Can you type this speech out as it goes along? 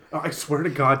I swear to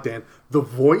God, Dan, the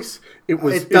voice,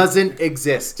 it doesn't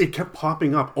exist. It kept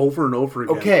popping up over and over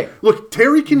again. Okay. Look,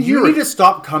 Terry can hear it. You need to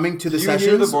stop coming to the Do you sessions.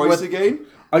 hear the voice again?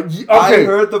 Okay. I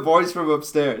heard the voice from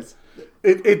upstairs.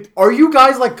 Are you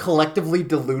guys like collectively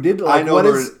deluded? Like,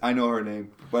 I know her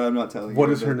name, but I'm not telling you. What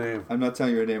is her name? I'm not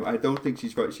telling you her name. I don't think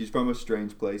she's from a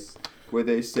strange place where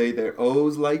they say their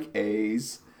O's like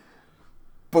A's.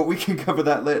 But we can cover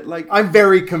that later. Like, I'm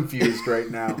very confused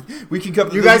right now. We can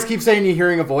cover. You guys keep saying you're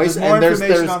hearing a voice, There's more and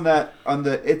information on that on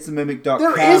the it'samimic.com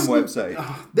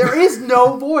website. There is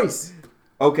no voice.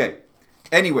 Okay.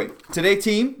 Anyway, today,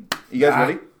 team, you guys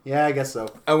ready? Yeah, I guess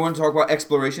so. I want to talk about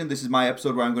exploration. This is my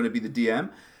episode where I'm going to be the DM.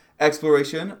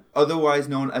 Exploration, otherwise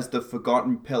known as the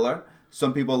Forgotten Pillar.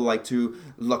 Some people like to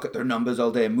look at their numbers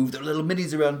all day and move their little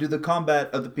minis around and do the combat.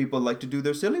 Other people like to do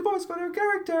their silly voice for their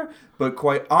character. But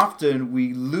quite often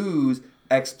we lose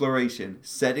exploration,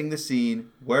 setting the scene.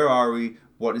 Where are we?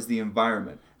 What is the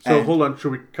environment? So hold on,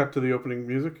 should we cut to the opening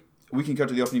music? We can cut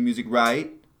to the opening music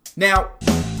right now.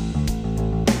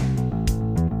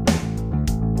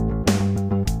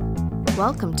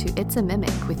 Welcome to It's a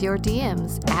Mimic with your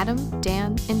DMs, Adam,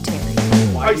 Dan, and Terry.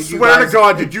 I swear to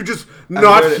God, did you just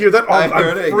not hear that? Oh, I'm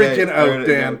freaking out, Dan.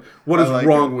 Again. What is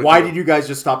wrong with you? Why did you guys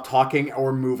just stop talking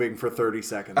or moving for 30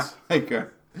 seconds? Okay.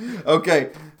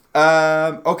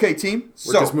 Okay, team.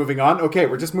 We're just moving on? Okay,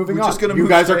 we're just moving on. Just gonna you move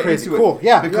guys are straight crazy. into it. Cool.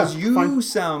 Yeah. Because you fine.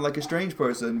 sound like a strange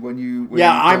person when you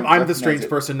I'm the recognize strange it.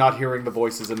 person not hearing the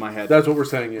voices in my head. That's what we're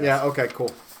saying, yes. Yeah, okay,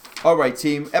 cool. All right,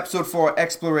 team. Episode 4,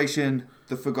 Exploration,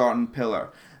 the Forgotten Pillar.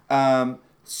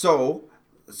 So,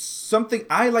 something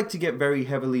I like to get very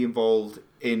heavily involved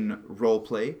in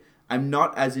roleplay. I'm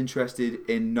not as interested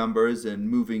in numbers and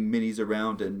moving minis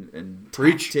around and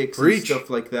tactics and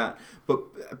stuff like that.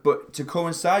 But to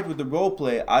coincide with the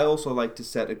roleplay, I also like to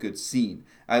set a good scene.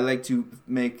 I like to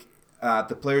make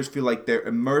the players feel like they're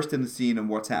immersed in the scene and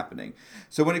what's happening.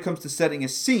 So when it comes to setting a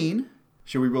scene,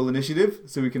 should we roll initiative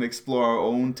so we can explore our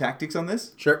own tactics on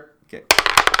this? Sure. Okay.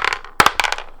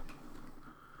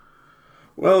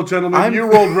 Well, gentlemen, you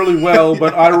rolled really well,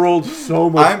 but I rolled so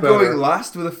much better. I'm going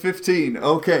last with a 15.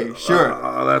 Okay, sure.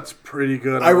 That's pretty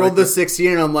good. I rolled the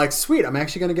 16 and I'm like, sweet, I'm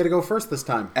actually going to get to go first this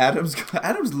time.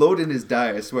 Adam's loading his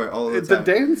die, I swear, all the time.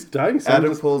 The Dan's dice.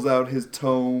 Adam pulls out his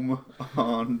tome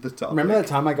on the top. Remember that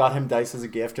time I got him dice as a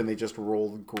gift and they just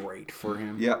rolled great for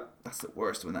him? Yeah, that's the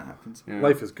worst when that happens. Yeah.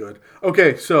 Life is good.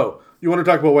 Okay, so you want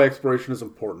to talk about why exploration is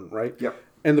important, right? Yep.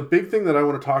 And the big thing that I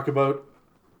want to talk about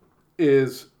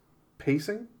is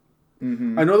pacing.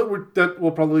 Mm-hmm. I know that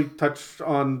we'll probably touch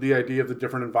on the idea of the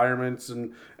different environments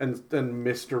and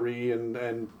mystery and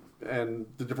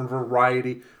the different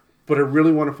variety, but I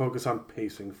really want to focus on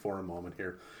pacing for a moment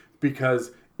here, because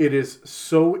it is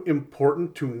so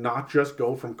important to not just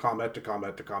go from combat to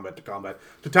combat to combat to combat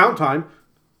to town time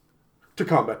to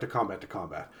combat to combat to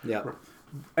combat. Yeah.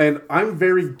 And I'm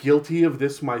very guilty of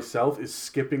this myself, is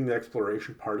skipping the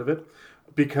exploration part of it,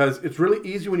 because it's really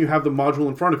easy when you have the module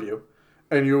in front of you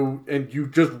and you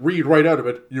just read right out of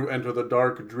it. You enter the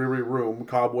dark, dreary room,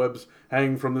 cobwebs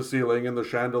hang from the ceiling, and the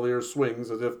chandelier swings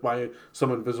as if by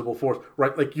some invisible force.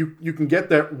 Right? Like you can get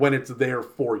there when it's there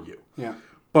for you. Yeah.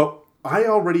 But I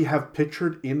already have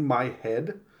pictured in my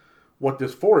head what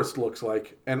this forest looks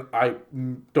like, and I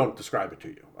don't describe it to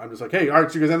you. I'm just like, hey, all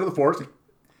right, so you guys enter the forest.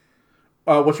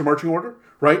 What's your marching order?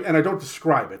 Right? And I don't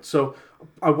describe it. So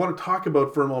I want to talk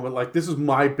about for a moment, like, this is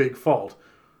my big fault.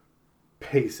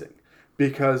 Pacing.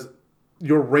 Because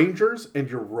your rangers and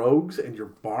your rogues and your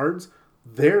bards,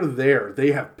 they're there.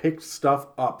 They have picked stuff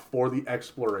up for the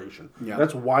exploration. Yeah.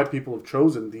 That's why people have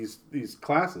chosen these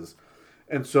classes.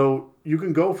 And so you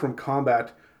can go from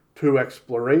combat to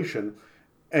exploration,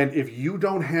 and if you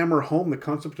don't hammer home the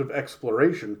concept of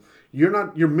exploration,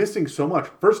 you're missing so much.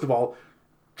 First of all,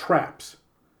 traps.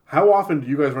 How often do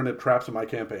you guys run into traps in my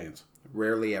campaigns?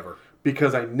 Rarely ever.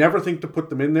 Because I never think to put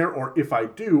them in there, or if I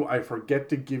do, I forget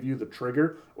to give you the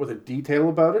trigger or the detail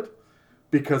about it,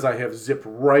 because I have zipped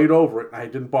right over it. I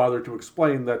didn't bother to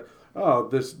explain that,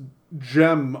 this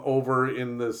gem over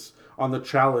on the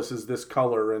chalice is this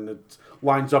color, and it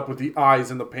lines up with the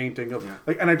eyes in the painting of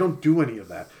and I don't do any of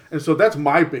that. And so that's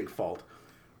my big fault.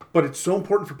 But it's so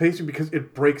important for pacing because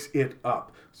it breaks it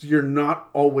up. So you're not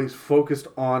always focused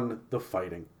on the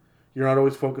fighting. You're not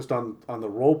always focused on the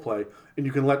role play, and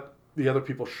you can let the other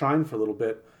people shine for a little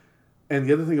bit. And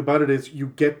the other thing about it is you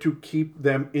get to keep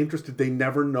them interested. They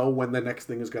never know when the next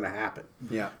thing is going to happen.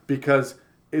 Yeah. Because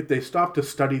if they stop to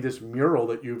study this mural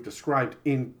that you've described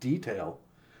in detail,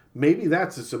 maybe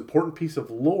that's this important piece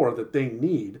of lore that they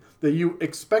need, that you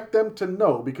expect them to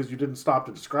know because you didn't stop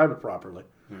to describe it properly.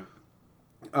 Yeah.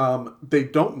 they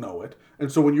don't know it,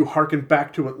 and so when you hearken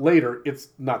back to it later, it's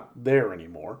not there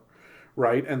anymore,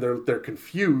 right? And they're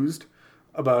confused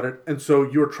about it, and so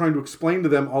you're trying to explain to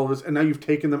them all of this, and now you've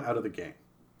taken them out of the game.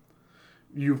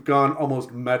 You've gone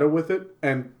almost meta with it,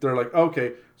 and they're like,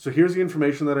 okay, so here's the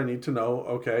information that I need to know.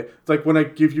 Okay, it's like when I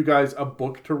give you guys a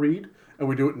book to read, and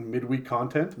we do it in midweek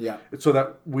content. Yeah. It's so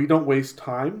that we don't waste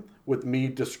time with me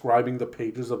describing the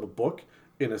pages of a book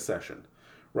in a session,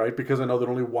 right? Because I know that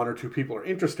only one or two people are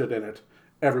interested in it.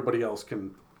 Everybody else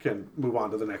can move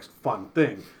on to the next fun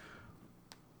thing.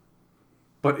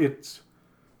 But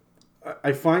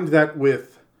I find that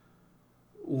with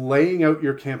laying out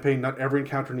your campaign, not every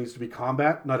encounter needs to be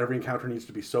combat, not every encounter needs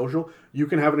to be social. You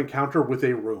can have an encounter with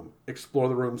a room, explore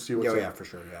the room, see what's in it. Yeah, for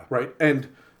sure, yeah. Right? And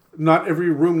not every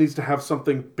room needs to have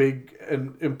something big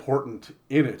and important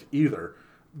in it either,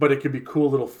 but it could be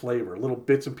cool little flavor, little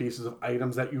bits and pieces of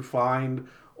items that you find,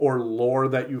 or lore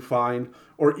that you find,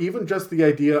 or even just the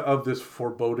idea of this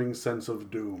foreboding sense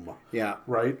of doom. Yeah.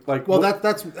 Right? Like, well,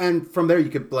 that's and from there you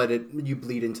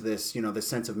bleed into this, this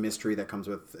sense of mystery that comes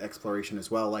with exploration as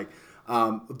well. Like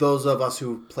those of us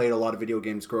who played a lot of video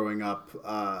games growing up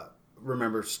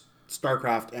remember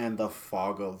StarCraft and the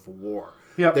Fog of War.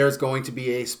 Yep. There's going to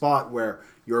be a spot where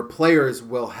your players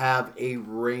will have a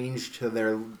range to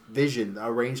their vision,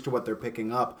 a range to what they're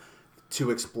picking up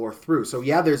to explore through. So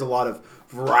yeah, there's a lot of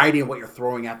variety in what you're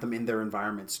throwing at them in their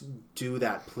environments. Do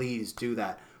that, please do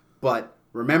that. But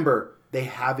remember, they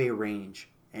have a range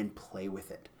and play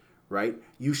with it, right?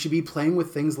 You should be playing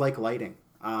with things like lighting.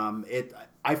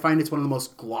 I find it's one of the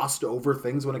most glossed over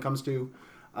things when it comes to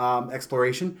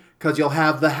exploration, because you'll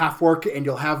have the half-orc and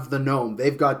you'll have the gnome.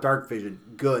 They've got dark vision.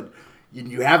 Good.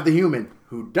 You have the human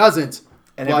who doesn't.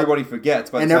 And everybody forgets.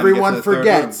 By the and time you get everyone to the third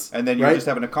forgets. room, and then you're right? just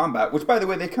having a combat, which, by the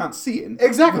way, they can't see in.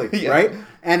 Exactly, Yeah. right?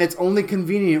 And it's only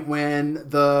convenient when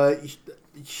the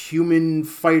human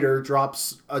fighter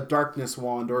drops a darkness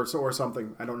wand or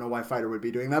something. I don't know why fighter would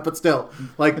be doing that, but still,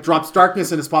 like, drops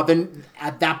darkness in a spot. Then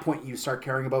at that point, you start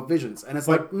caring about visions, and it's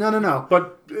like, no.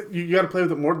 But you got to play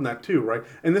with it more than that too, right?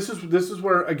 And this is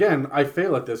where, again, I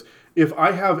fail at this. If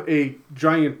I have a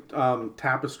giant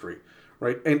tapestry,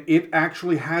 right, and it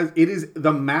is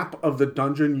the map of the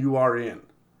dungeon you are in,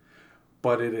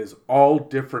 but it is all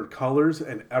different colors,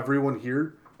 and everyone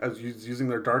here is using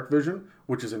their dark vision,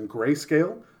 which is in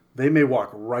grayscale, they may walk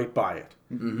right by it.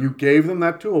 Mm-hmm. You gave them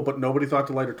that tool, but nobody thought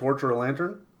to light a torch or a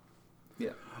lantern.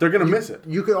 Yeah, they're going to miss it.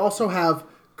 You could also have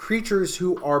creatures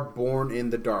who are born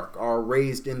in the dark, are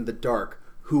raised in the dark,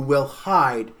 who will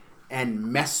hide and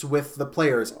mess with the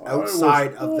players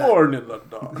outside of that. Born in the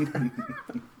dark.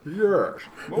 Yes.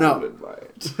 No.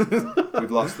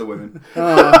 We've lost the women.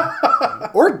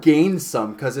 Or gain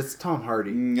some, because it's Tom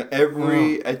Hardy.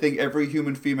 I think every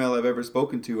human female I've ever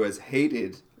spoken to has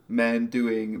hated men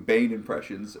doing Bane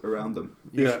impressions around them.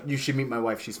 You should meet my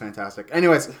wife. She's fantastic.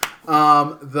 Anyways, what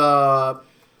I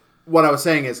was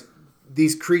saying is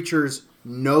these creatures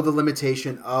know the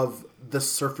limitation of the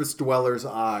surface dweller's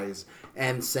eyes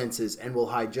and senses and will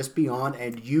hide just beyond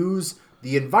and use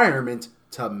the environment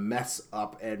to mess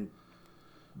up and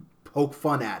poke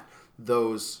fun at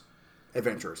those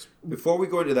adventurers. Before we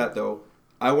go into that, though,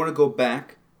 I want to go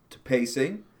back to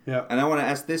pacing. Yeah. And I want to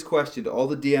ask this question to all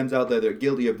the DMs out there that are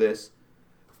guilty of this.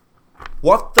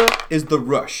 What is the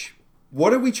rush?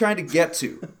 What are we trying to get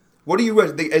to? What are you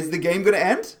rushing? Is the game going to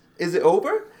end? Is it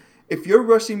over? If you're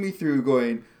rushing me through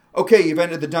going, okay, you've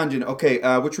entered the dungeon. Okay,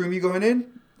 which room are you going in?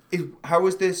 How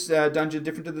is this dungeon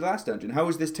different to the last dungeon? How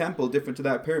is this temple different to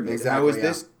that pyramid? Exactly, How is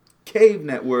this cave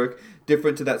network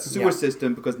different to that sewer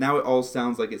system? Because now it all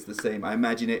sounds like it's the same. I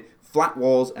imagine it flat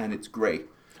walls and it's grey.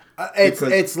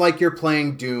 It's like you're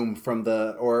playing Doom from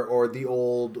the or the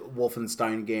old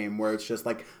Wolfenstein game where it's just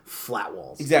like flat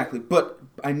walls. Exactly, but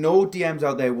I know DMs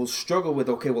out there will struggle with,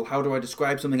 okay, well, how do I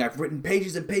describe something? I've written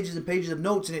pages and pages and pages of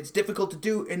notes, and it's difficult to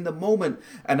do in the moment.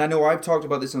 And I know I've talked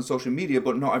about this on social media,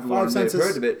 but not everyone may have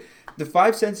heard of it. The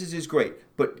 5 senses is great,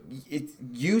 but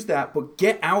use that, but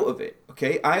get out of it,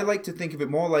 okay? I like to think of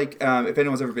it more like if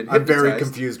anyone's ever been hypnotized. I'm very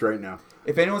confused right now.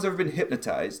 If anyone's ever been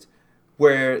hypnotized,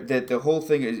 where the whole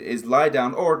thing is lie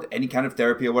down, or any kind of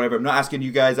therapy or whatever. I'm not asking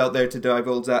you guys out there to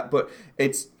divulge that, but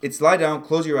it's lie down,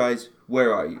 close your eyes,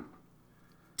 where are you?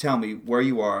 Tell me where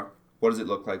you are, what does it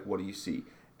look like, what do you see?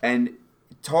 And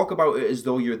talk about it as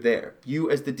though you're there.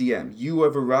 You as the DM, you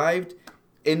have arrived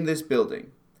in this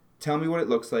building. Tell me what it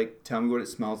looks like, tell me what it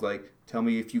smells like, tell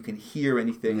me if you can hear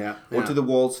anything, what do the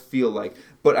walls feel like.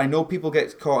 But I know people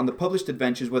get caught on the published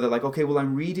adventures where they're like, okay, well,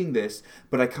 I'm reading this,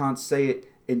 but I can't say it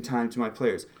in time to my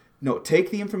players. No, take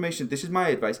the information. This is my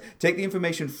advice. Take the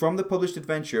information from the published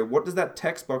adventure. What does that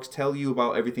text box tell you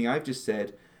about everything I've just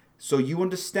said? So you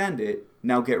understand it.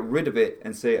 Now get rid of it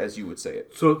and say it as you would say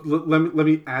it. So let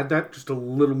me add that just a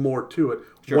little more to it.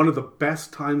 Sure. One of the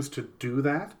best times to do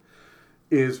that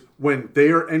is when they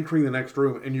are entering the next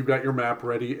room and you've got your map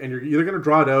ready and you're either going to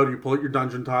draw it out or you pull out your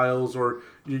dungeon tiles or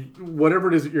whatever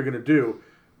it is that you're going to do.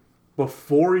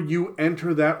 Before you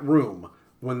enter that room,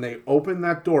 when they open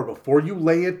that door, before you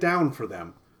lay it down for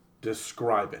them,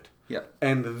 describe it. Yeah.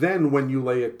 And then when you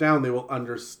lay it down, they will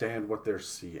understand what they're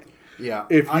seeing. Yeah.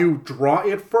 If you draw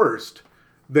it first,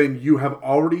 then you have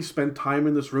already spent time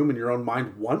in this room in your own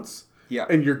mind once. Yeah.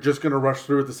 And you're just going to rush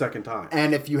through it the second time.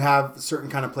 And if you have certain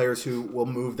kind of players who will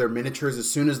move their miniatures as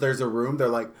soon as there's a room, they're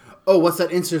like, oh, what's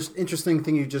that interesting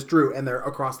thing you just drew? And they're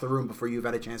across the room before you've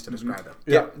had a chance to describe it.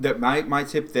 Yeah. My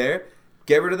tip there,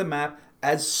 get rid of the map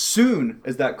as soon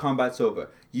as that combat's over.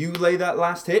 You lay that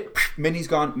last hit, mini's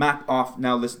gone, map off,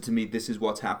 now listen to me, this is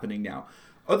what's happening now.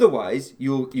 Otherwise,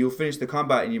 you'll finish the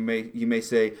combat and you may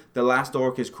say the last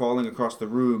orc is crawling across the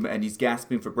room and he's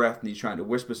gasping for breath and he's trying to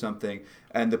whisper something,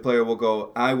 and the player will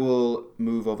go, I will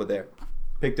move over there.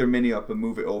 Pick their mini up and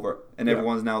move it over. And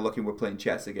everyone's now looking, we're playing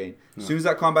chess again. As soon as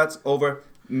that combat's over,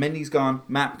 mini's gone,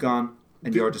 map gone,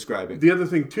 and you're describing. The other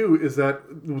thing, too, is that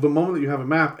the moment that you have a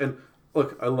map, and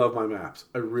look, I love my maps.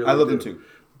 I love them too.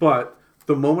 But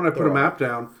the moment I put a map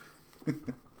down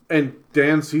and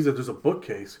Dan sees that there's a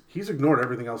bookcase, he's ignored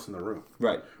everything else in the room.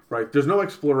 Right. Right? There's no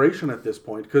exploration at this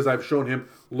point because I've shown him,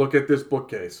 look at this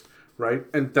bookcase. Right?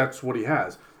 And that's what he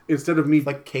has. Instead of me... It's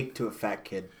like cake to a fat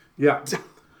kid. Yeah.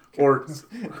 Or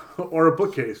a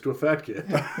bookcase to a fat kid.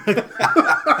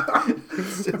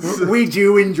 We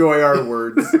do enjoy our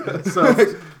words.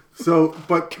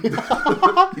 But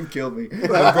You killed me.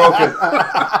 I'm broken.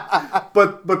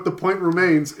 but the point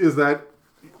remains is that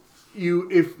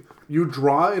if you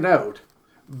draw it out,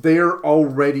 they're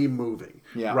already moving.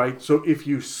 Yeah. Right? So if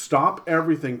you stop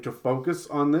everything to focus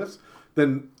on this,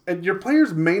 then and your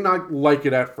players may not like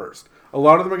it at first. A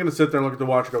lot of them are going to sit there and look at the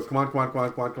watch and go, come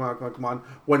on.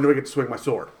 When do I get to swing my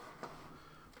sword?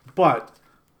 But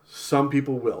some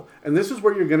people will. And this is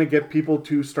where you're going to get people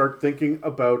to start thinking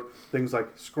about things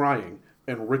like scrying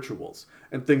and rituals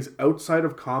and things outside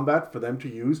of combat for them to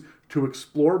use to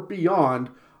explore beyond.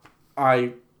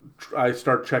 I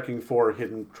start checking for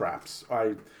hidden traps.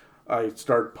 I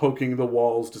start poking the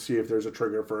walls to see if there's a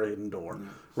trigger for a hidden door,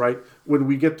 right? When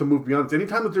we get to move beyond,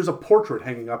 anytime that there's a portrait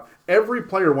hanging up, every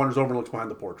player wanders over and looks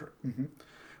behind the portrait. Mm-hmm.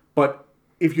 But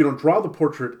if you don't draw the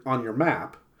portrait on your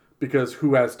map, because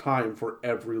who has time for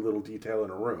every little detail in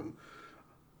a room?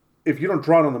 If you don't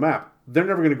draw it on the map, they're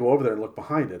never going to go over there and look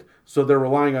behind it. So they're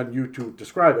relying on you to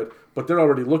describe it, but they're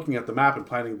already looking at the map and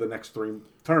planning the next 3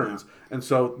 turns. Yeah. And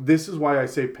so this is why I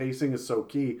say pacing is so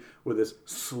key with this.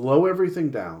 Slow everything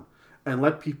down and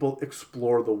let people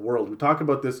explore the world. We talk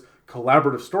about this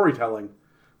collaborative storytelling.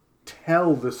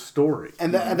 Tell the story.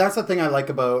 And that's the thing I like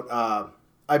about...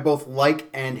 I both like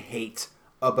and hate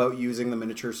about using the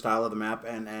miniature style of the map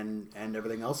and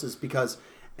everything else is because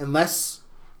unless...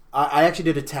 I actually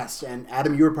did a test, and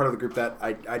Adam, you were part of the group that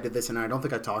I did this, and I don't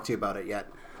think I talked to you about it yet.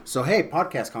 So, hey,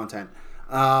 podcast content.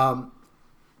 I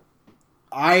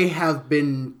have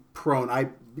been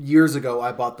prone... Years ago,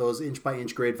 I bought those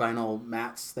inch-by-inch grade vinyl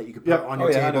mats that you could put on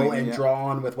your table and draw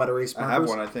on with wet erase markers. I have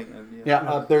one, I think.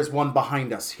 There's one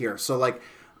behind us here. So, like,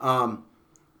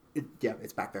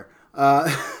 it's back there.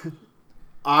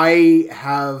 I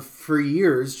have, for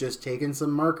years, just taken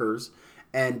some markers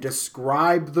and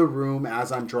described the room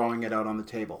as I'm drawing it out on the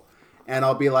table. And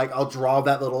I'll be like, I'll draw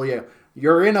that little,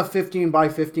 you're in a 15 by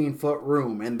 15 foot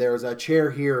room, and there's a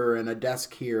chair here, and a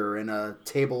desk here, and a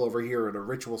table over here, and a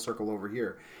ritual circle over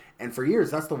here. And for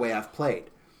years, that's the way I've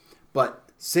played. But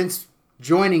since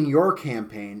joining your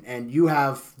campaign, and you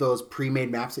have those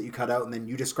pre-made maps that you cut out, and then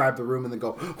you describe the room, and then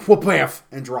go, whoop-bam,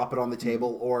 and drop it on the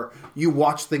table, or you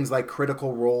watch things like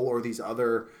Critical Role or these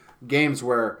other games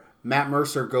where Matt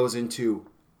Mercer goes into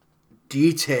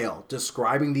detail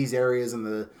describing these areas,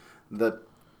 and the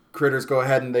critters go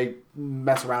ahead and they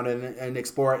mess around and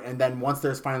explore it, and then once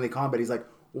there's finally combat, he's like,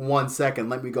 1 second,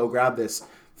 let me go grab this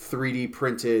 3D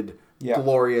printed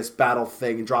glorious battle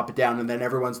thing and drop it down, and then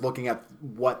everyone's looking at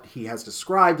what he has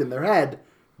described in their head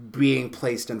being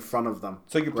placed in front of them.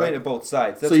 So you played it both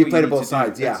sides. That's so you played it both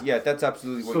sides, yeah. That's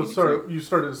absolutely what you need to do. So you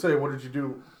started to say, what did you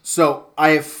do? So I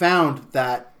have found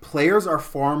that players are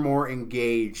far more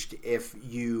engaged if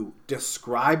you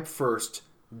describe first,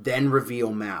 then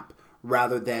reveal map,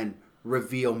 rather than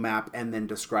reveal map and then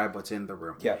describe what's in the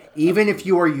room. Yeah, Even if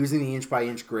you are using the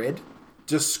inch-by-inch grid,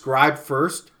 describe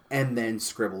first, and then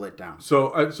scribble it down.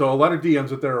 So a lot of DMs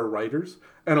that there are writers,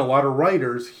 and a lot of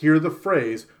writers hear the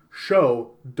phrase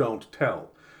 "show, don't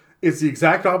tell." It's the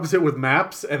exact opposite with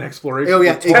maps and exploration. Oh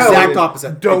yeah, exact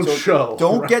opposite. Don't show.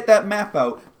 Don't get that map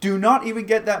out. Do not even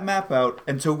get that map out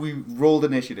until we rolled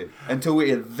initiative. Until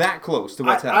we are that close to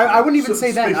what's happening. I wouldn't even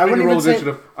say that. I wouldn't even say.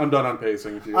 Initiative, I'm done on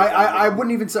pacing. If you I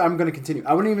wouldn't even say. I'm going to continue.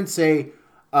 I wouldn't even say.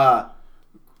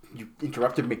 You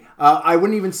interrupted me. I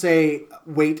wouldn't even say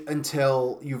wait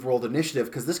until you've rolled initiative,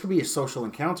 because this could be a social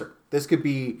encounter. This could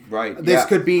be This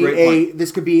could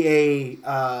be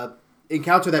a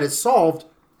encounter that is solved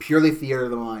purely theater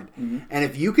of the mind. Mm-hmm. And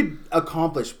if you could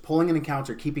accomplish pulling an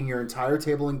encounter, keeping your entire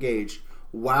table engaged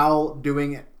while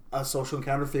doing a social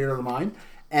encounter theater of the mind,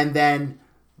 and then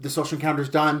the social encounter's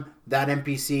done, that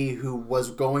NPC who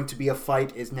was going to be a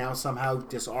fight is now somehow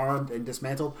disarmed and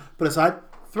dismantled, put aside,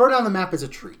 throw down the map as a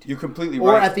treat. You're completely right.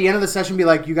 Or right. at the end of the session, be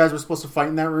like, you guys were supposed to fight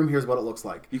in that room, here's what it looks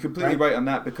like. You're completely right on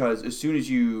that, because as soon as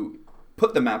you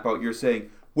put the map out, you're saying,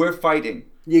 we're fighting.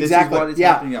 Exactly. This is what is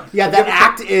happening now. Yeah, that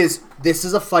act is, this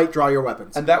is a fight, draw your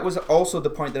weapons. And that was also the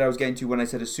point that I was getting to when I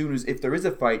said, as soon as, if there is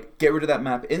a fight, get rid of that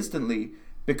map instantly,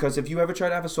 because if you ever try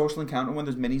to have a social encounter when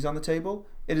there's minis on the table,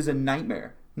 it is a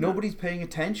nightmare. Nobody's paying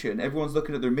attention. Everyone's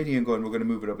looking at their mini and going, we're going to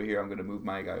move it over here, I'm going to move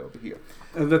my guy over here.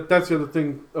 And that's the other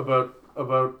thing about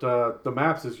the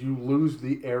maps is you lose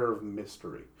the air of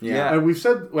mystery. Yeah. And we've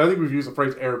said, I think we've used the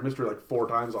phrase air of mystery like 4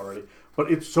 times already, but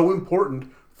it's so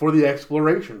important for the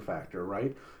exploration factor,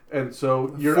 right? And so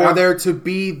there to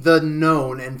be the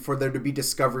known and for there to be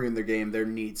discovery in the game, there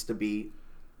needs to be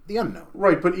the unknown.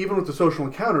 Right, but even with the social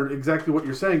encounter, exactly what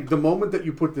you're saying, the moment that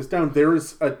you put this down, there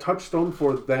is a touchstone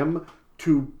for them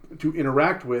to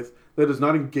interact with that is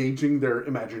not engaging their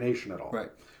imagination at all.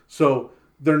 Right. So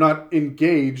they're not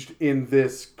engaged in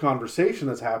this conversation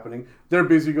that's happening. They're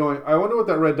busy going, I wonder what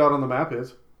that red dot on the map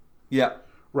is. Yeah.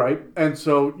 Right? And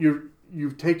so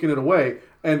you've taken it away.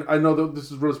 And I know that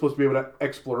this is really supposed to be about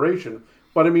exploration,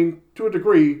 but I mean, to a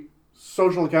degree,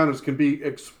 social encounters can be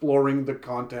exploring the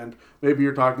content. Maybe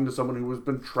you're talking to someone who has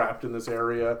been trapped in this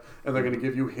area, and they're going to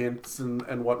give you hints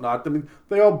and whatnot. I mean,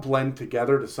 they all blend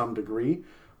together to some degree,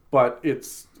 but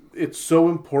it's so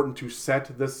important to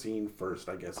set the scene first,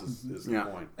 I guess, is the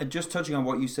point. And just touching on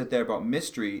what you said there about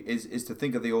mystery is to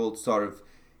think of the old sort of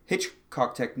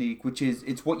Hitchcock technique, which is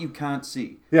it's what you can't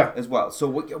see as well. So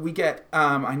what we get,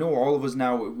 I know all of us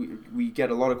now, we get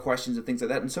a lot of questions and things like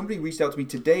that, and somebody reached out to me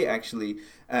today actually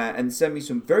and sent me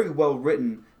some very well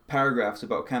written paragraphs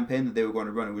about a campaign that they were going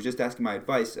to run and was just asking my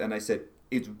advice, and I said,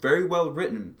 it's very well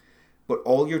written, but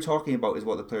all you're talking about is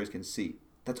what the players can see.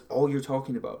 That's all you're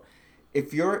talking about.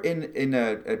 If you're in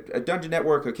a dungeon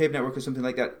network or cave network or something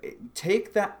like that,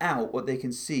 take that out, what they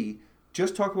can see,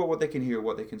 just talk about what they can hear,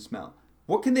 what they can smell.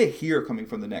 What can they hear coming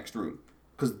from the next room?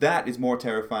 Because that is more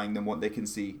terrifying than what they can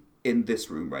see in this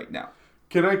room right now.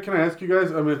 Can I ask you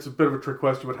guys, I mean, it's a bit of a trick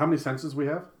question, but how many senses we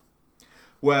have?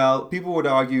 Well, people would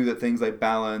argue that things like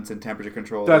balance and temperature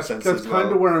control that's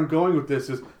kind of where I'm going with this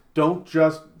is don't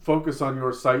just focus on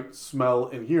your sight, smell,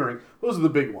 and hearing. Those are the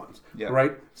big ones,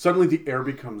 right? Suddenly the air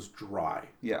becomes dry.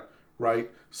 Yeah. Right?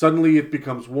 Suddenly it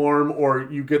becomes warm, or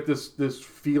you get this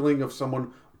feeling of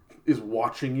someone is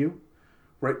watching you.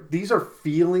 Right? These are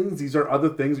feelings. These are other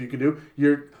things you can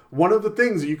do. One of the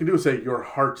things that you can do is say your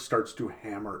heart starts to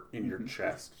hammer in your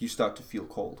chest. You start to feel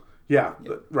cold. Yeah.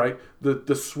 Right?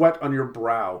 The sweat on your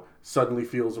brow suddenly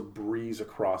feels a breeze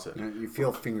across it. You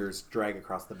feel fingers drag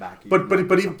across the back.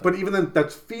 But even then,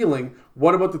 that's feeling.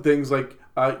 What about the things like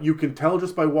you can tell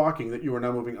just by walking that you are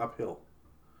now moving uphill,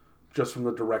 just from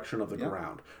the direction of the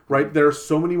ground. Right? There are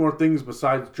so many more things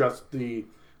besides just the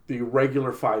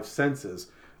regular 5 senses.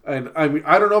 And I mean,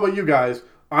 I don't know about you guys.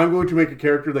 I'm going to make a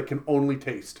character that can only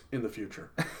taste in the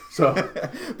future. So,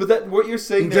 but what you're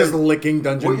saying there, just licking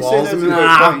dungeon walls.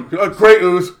 Great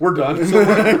ooze. We're done.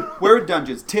 So we're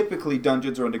dungeons. Typically,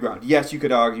 dungeons are underground. Yes, you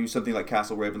could argue something like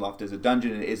Castle Ravenloft is a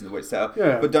dungeon and it isn't the way it's set up.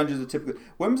 Yeah. But dungeons are typically.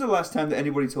 When was the last time that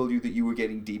anybody told you that you were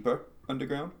getting deeper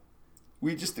underground?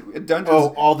 Dungeons.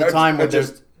 All the time. Are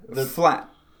just flat.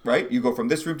 Right? You go from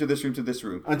this room to this room to this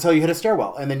room. Until you hit a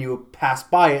stairwell. And then you pass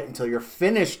by it until you're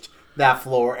finished that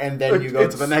floor. And then you go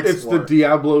to the next floor. It's the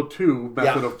Diablo 2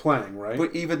 method of playing, right?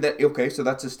 But even that, okay, so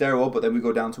that's a stairwell, but then we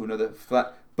go down to another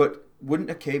flat. But wouldn't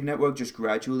a cave network just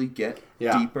gradually get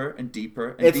deeper and deeper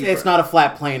and deeper? It's not a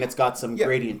flat plane. It's got some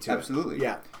gradient to it. Absolutely.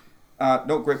 Yeah.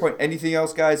 No, great point. Anything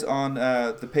else, guys, on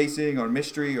the pacing or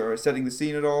mystery or setting the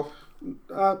scene at all?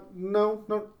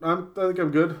 No. I think I'm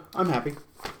good. I'm happy.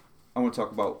 I want to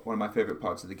talk about one of my favorite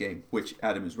parts of the game, which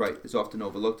Adam is right, is often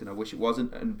overlooked, and I wish it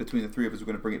wasn't. And between the three of us, we're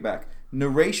going to bring it back: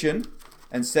 narration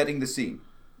and setting the scene.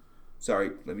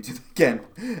 Sorry, let me do that again.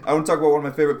 I want to talk about one of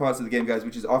my favorite parts of the game, guys,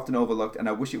 which is often overlooked, and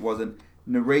I wish it wasn't.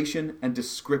 Narration and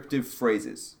descriptive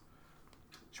phrases.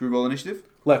 Should we roll initiative?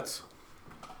 Let's.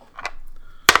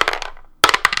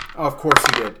 Of course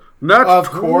you did. Not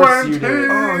Of course you 20. did.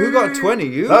 Oh, who got 20?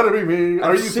 You? That'd be me.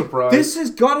 Are you This- surprised? This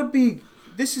has got to be...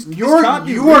 This can't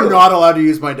be You are real. not allowed to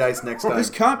use my dice next time. This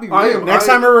can't be real. I am- Next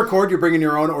time I record, you're bringing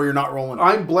your own, or you're not rolling.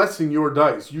 I'm blessing your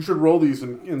dice. You should roll these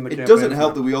in the It campaign. doesn't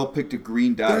help that we all picked a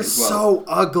green die They're as well. so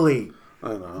ugly. I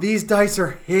know. These dice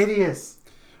are hideous.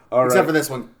 All Except right. for this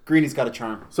one. Greenie's got a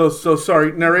charm. So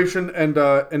sorry. Narration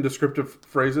and descriptive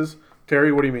phrases.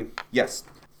 Terry, what do you mean? Yes.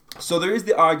 So there is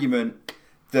the argument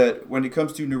that when it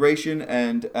comes to narration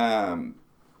and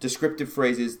descriptive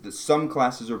phrases, that some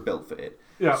classes are built for it.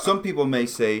 Yeah. Some people may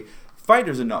say,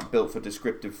 fighters are not built for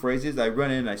descriptive phrases. I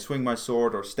run in, I swing my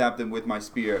sword, or stab them with my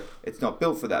spear. It's not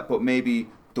built for that. But maybe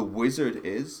the wizard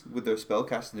is with their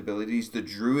spellcasting abilities. The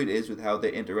druid is with how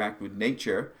they interact with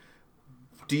nature.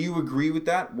 Do you agree with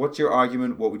that? What's your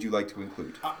argument? What would you like to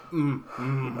include?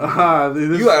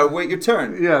 This- You gotta wait your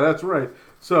turn. Yeah, that's right.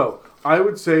 So I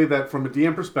would say that from a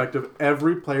DM perspective,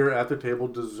 every player at the table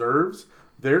deserves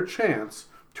their chance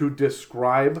to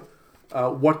describe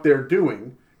what they're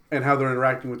doing and how they're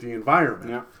interacting with the environment.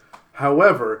 Yeah.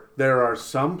 However, there are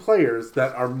some players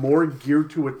that are more geared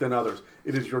to it than others.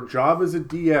 It is your job as a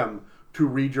DM to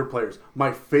read your players.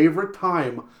 My favorite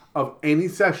time of any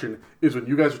session is when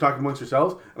you guys are talking amongst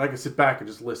yourselves and I can sit back and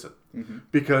just listen.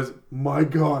 Because, my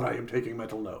God, I am taking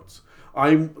mental notes.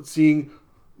 I'm seeing...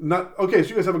 Okay, so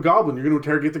you guys have a goblin. You're going to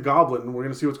interrogate the goblin, and we're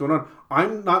going to see what's going on.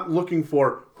 I'm not looking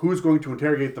for who's going to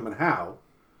interrogate them and how.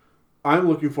 I'm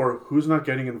looking for who's not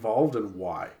getting involved and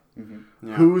why.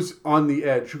 Yeah. Who's on the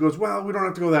edge? Who goes, well, we don't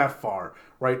have to go that far,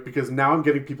 right? Because now I'm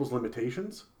getting people's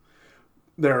limitations.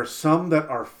 There are some that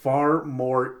are far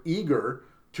more eager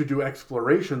to do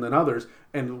exploration than others.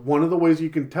 And one of the ways you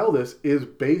can tell this is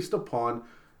based upon,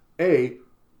 A,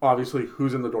 obviously,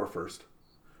 who's in the door first.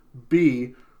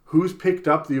 B, who's picked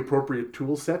up the appropriate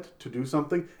tool set to do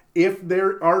something. If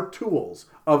there are tools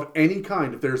of any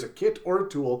kind, if there's a kit or a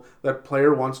tool that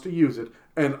player wants to use it,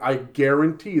 and I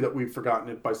guarantee that we've forgotten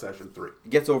it by session 3. It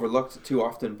gets overlooked too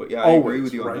often, but yeah, I agree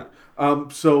with you on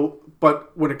that.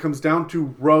 But when it comes down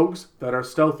to rogues that are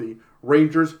stealthy,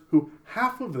 rangers who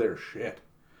half of their shit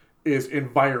is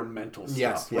environmental stuff,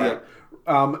 Yes, right?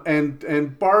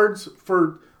 And bards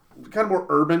for kind of more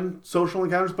urban social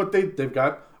encounters, but they've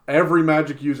got every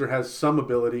magic user has some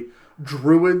ability.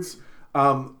 Druids,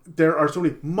 there are so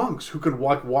many monks who can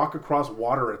walk across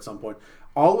water at some point.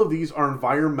 All of these are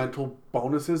environmental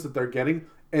bonuses that they're getting,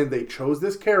 and they chose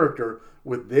this character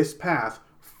with this path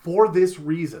for this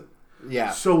reason.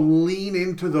 Yeah. So lean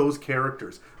into those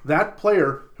characters. That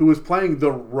player who is playing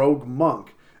the rogue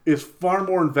monk is far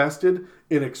more invested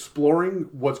in exploring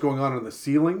what's going on in the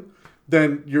ceiling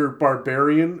than your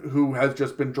barbarian who has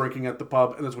just been drinking at the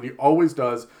pub, and that's what he always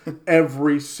does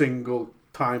every single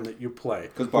time that you play.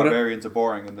 Because barbarians are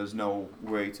boring and there's no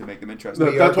way to make them interesting.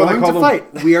 No. We That's are why they going call to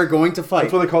them- fight. We are going to fight.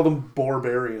 That's why they call them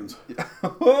barbarians.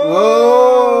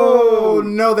 Oh,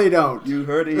 no, they don't. You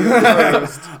heard it here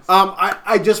first.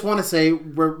 I just want to say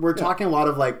we're talking a lot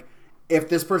of like, if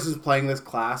this person's playing this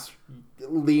class,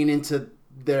 lean into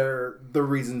the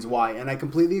reasons why, and I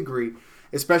completely agree.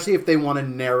 Especially if they want to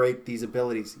narrate these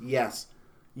abilities. Yes,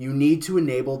 you need to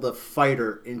enable the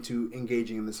fighter into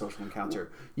engaging in the social encounter.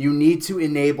 You need to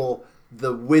enable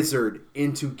the wizard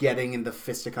into getting in the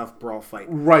fisticuff brawl fight.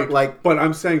 Right. Like, but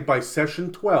I'm saying by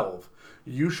session 12,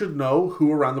 you should know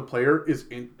who around the player is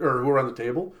in, or who around the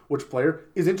table, which player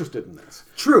is interested in this.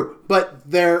 true, but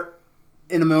they're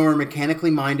in a more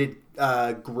mechanically minded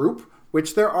group,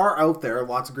 which there are out there.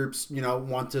 Lots of groups,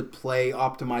 want to play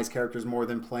optimized characters more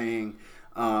than playing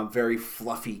very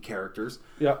fluffy characters.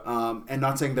 Yeah. And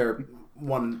not saying they're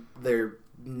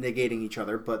negating each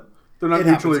other, but They're not it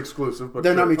mutually happens. exclusive. But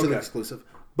They're not sure. mutually Okay. exclusive.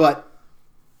 But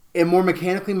in more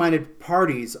mechanically minded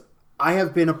parties, I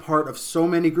have been a part of so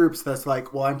many groups that's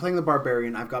like, well, I'm playing the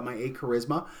barbarian. I've got my A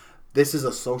charisma. This is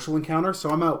a social encounter,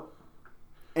 so I'm out.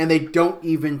 And they don't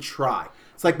even try.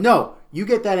 It's like, no, you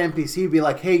get that NPC to be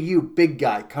like, hey, you big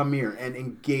guy, come here and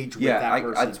engage with that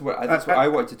person. That's what I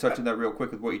wanted to touch on that real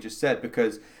quick with what you just said,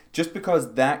 because just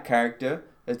because that character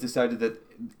has decided that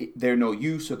they're no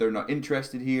use or they're not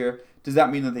interested here, does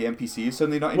that mean that the NPC is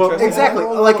suddenly not Well, interested? Exactly.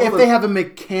 Well, Like, well, if they have a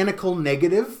mechanical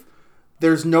negative,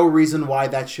 there's no reason why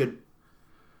that should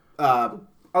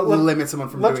limit someone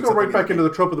from Let's doing go right something back into the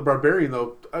trope of the barbarian,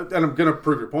 though, and I'm going to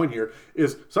prove your point here,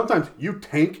 is sometimes you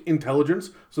tank intelligence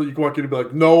so that you can walk in and be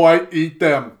like, no, I eat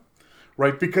them,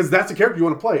 right? Because that's a character you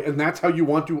want to play, and that's how you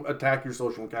want to attack your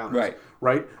social encounters. Right.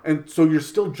 Right? And so you're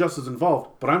still just as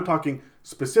involved, but I'm talking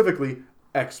specifically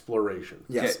exploration.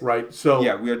 Yes. Right? So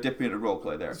Yeah, we are dipping into role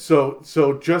play there. So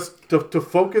just to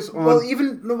focus on...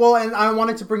 and I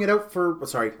wanted to bring it out for...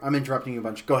 Sorry, I'm interrupting you a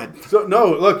bunch. Go ahead. So,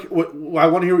 no, look, I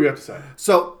want to hear what you have to say.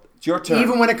 So, It's your turn.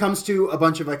 even when it comes to a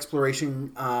bunch of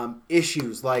exploration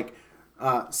issues, like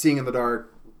seeing in the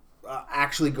dark,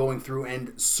 actually going through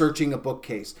and searching a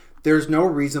bookcase, there's no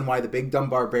reason why the big dumb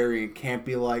barbarian can't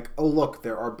be like, oh, look,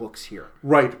 there are books here.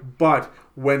 Right, but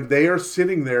when they are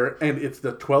sitting there and it's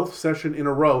the 12th session in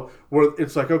a row where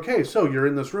it's like, okay, so you're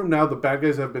in this room now, the bad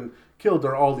guys have been killed,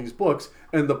 there are all these books,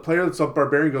 and the player that's a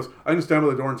barbarian goes, I can stand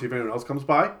by the door and see if anyone else comes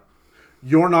by.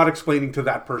 You're not explaining to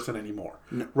that person anymore.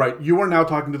 No. Right? You are now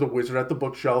talking to the wizard at the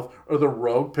bookshelf or the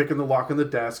rogue picking the lock on the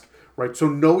desk. Right? So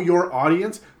know your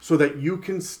audience so that you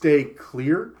can stay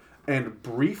clear and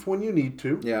brief when you need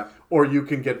to. Yeah. Or you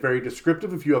can get very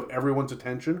descriptive if you have everyone's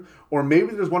attention. Or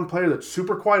maybe there's one player that's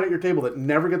super quiet at your table that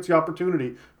never gets the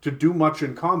opportunity to do much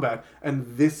in combat, and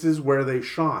this is where they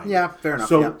shine. Yeah, fair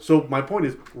enough. So my point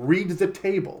is, read the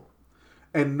table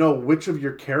and know which of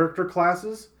your character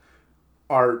classes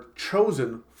are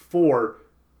chosen for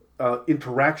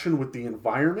interaction with the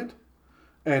environment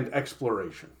and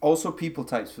exploration. Also people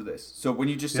types for this. So when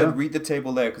you just said read the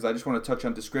table there, because I just want to touch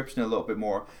on description a little bit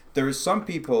more. There is some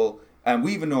people, and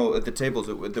we even know at the tables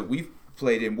that we've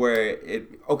played in where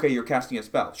you're casting a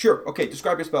spell. Sure, okay,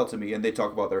 describe your spell to me. And they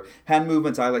talk about their hand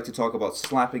movements. I like to talk about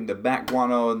slapping the back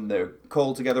guano and their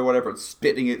coal together, whatever, and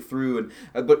spitting it through.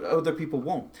 And but other people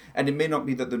won't. And it may not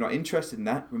be that they're not interested in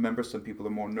that. Remember, some people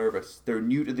are more nervous. They're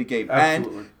new to the game.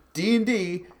 Absolutely. And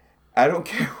D&D, I don't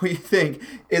care what you think,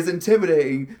 is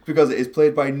intimidating because it is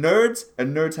played by nerds,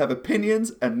 and nerds have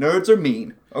opinions, and nerds are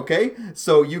mean. Okay?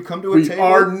 So you come to a table. We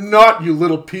are not, you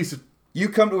little piece of... You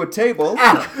come to a table,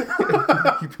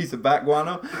 you piece of back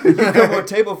guano. You come to a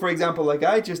table, for example, like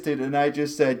I just did, and I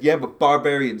just said, yeah, but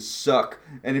barbarians suck.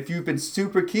 And if you've been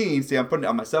super keen, see, I'm putting it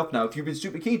on myself now, if you've been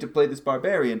super keen to play this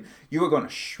barbarian, you are going to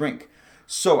shrink.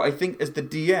 So I think as the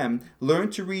DM, learn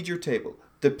to read your table.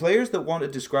 The players that want to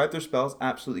describe their spells,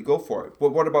 absolutely go for it.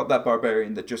 But what about that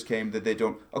barbarian that just came that they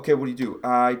don't... Okay, what do?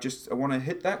 I want to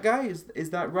hit that guy? Is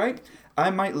that right?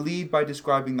 I might lead by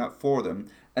describing that for them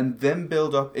and then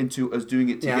build up into us doing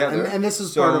it together. And this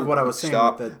is part of what I was saying.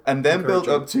 And then build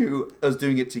up to us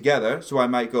doing it together. So I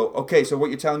might go, okay, so what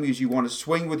you're telling me is you want to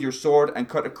swing with your sword and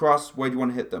cut across. Where do you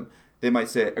want to hit them? They might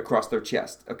say across their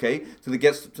chest, okay? So it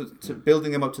gets to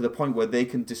building them up to the point where they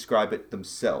can describe it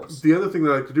themselves. The other thing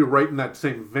that I like to do right in that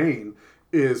same vein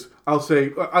is I'll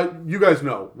say, you guys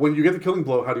know, when you get the killing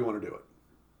blow, how do you want to do it?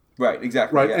 Right,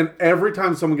 exactly. Right, yeah. and every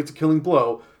time someone gets a killing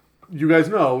blow, you guys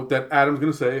know that Adam's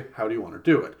going to say, how do you want to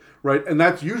do it? Right, and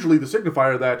that's usually the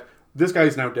signifier that this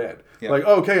guy's now dead. Yeah. Like,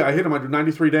 okay, I hit him, I do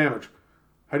 93 damage.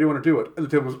 How do you want to do it? And the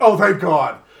table goes, oh, thank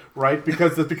God! Right,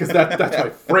 because that's my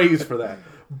phrase for that.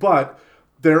 But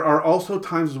there are also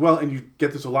times as well, and you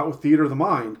get this a lot with Theater of the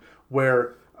Mind,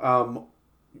 where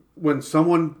when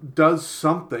someone does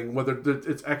something, whether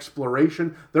it's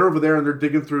exploration, they're over there and they're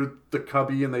digging through the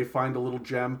cubby and they find a little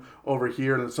gem over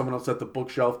here, and then someone else at the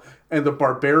bookshelf, and the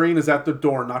barbarian is at the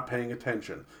door not paying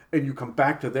attention. And you come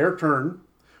back to their turn,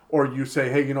 or you say,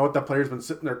 hey, you know what, that player's been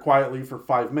sitting there quietly for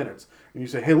 5 minutes. And you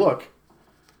say, hey, look,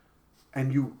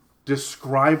 and you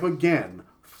describe again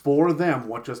for them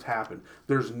what just happened.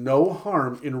 There's no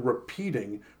harm in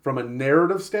repeating from a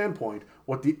narrative standpoint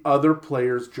what the other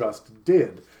players just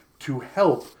did to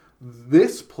help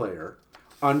this player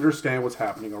understand what's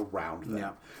happening around them.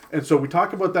 Yeah. And so we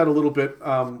talk about that a little bit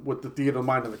with the Theater of the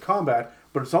Mind and the combat,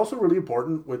 but it's also really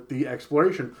important with the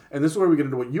exploration. And this is where we get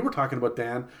into what you were talking about,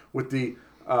 Dan, with the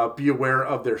be aware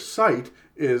of their sight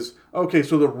is, okay,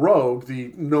 so the rogue,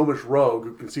 the gnomish rogue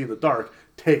who can see in the dark,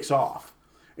 takes off.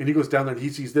 And he goes down there and he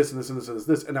sees this and this and this and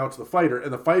this, and now it's the fighter.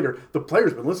 And the fighter, the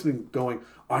player's been listening going,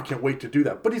 oh, I can't wait to do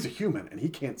that. But he's a human and he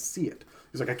can't see it.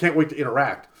 He's like, I can't wait to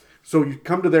interact. So you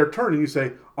come to their turn and you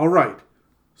say, all right,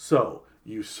 so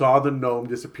you saw the gnome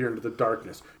disappear into the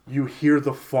darkness. You hear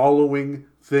the following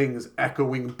things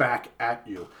echoing back at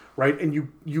you, right? And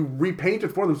you repaint it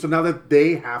for them so now that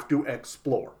they have to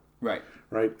explore. Right.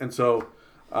 Right. And so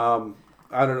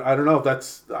I don't know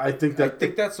if I think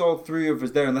that's all three of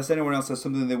us there, unless anyone else has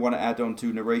something they want to add on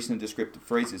to narration and descriptive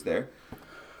phrases there.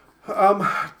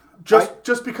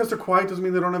 Just because they're quiet doesn't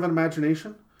mean they don't have an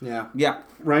imagination. Yeah. Yeah.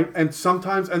 Right? And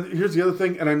sometimes, and here's the other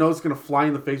thing, and I know it's going to fly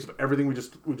in the face of everything we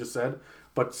just said,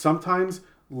 but sometimes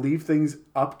leave things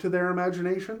up to their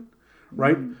imagination,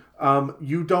 right?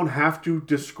 You don't have to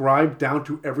describe down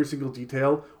to every single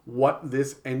detail what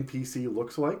this NPC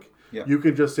looks like. Yeah. You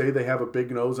can just say they have a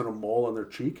big nose and a mole on their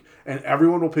cheek, and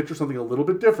everyone will picture something a little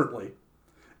bit differently,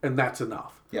 and that's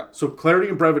enough. Yeah. So clarity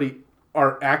and brevity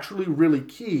are actually really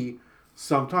key.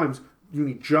 Sometimes you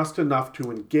need just enough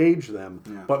to engage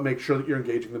them, but make sure that you're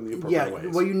engaging them in the appropriate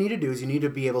ways. What you need to do is you need to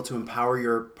be able to empower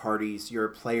your parties, your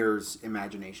players'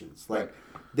 imaginations. Like,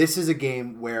 this is a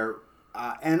game where,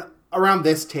 and around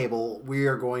this table, we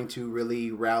are going to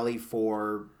really rally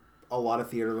for a lot of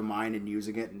theater of the mind and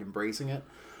using it and embracing it.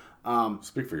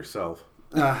 Speak for yourself.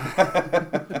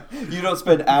 You don't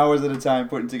spend hours at a time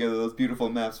putting together those beautiful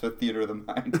maps for theater of the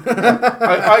mind.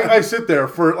 I sit there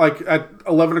for like at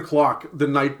 11 o'clock the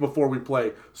night before we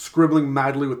play, scribbling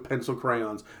madly with pencil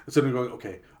crayons, and sitting there going,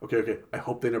 okay. I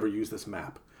hope they never use this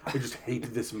map. I just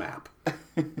hate this map.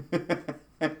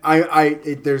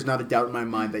 There's not a doubt in my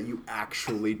mind that you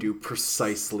actually do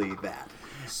precisely that.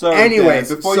 So, anyways,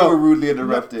 Dan, before you were rudely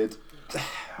interrupted,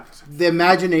 the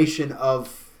imagination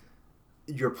of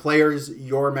your players,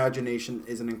 your imagination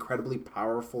is an incredibly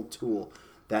powerful tool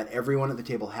that everyone at the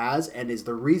table has, and is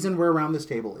the reason we're around this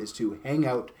table is to hang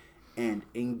out and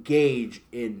engage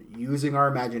in using our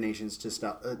imaginations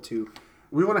to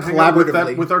we want to hang out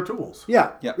collaboratively with our tools.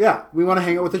 Yeah. We want to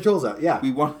hang out with the tools out. Yeah,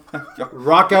 we want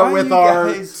rock out with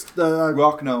our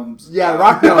rock gnomes. Yeah,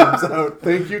 rock gnomes out.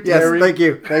 Thank you, Terry.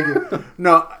 Yes, thank you.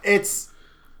 No, it's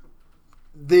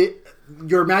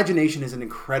your imagination is an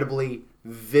incredibly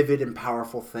vivid and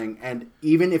powerful thing, and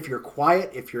even if you're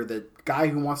quiet, if you're the guy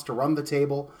who wants to run the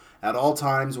table at all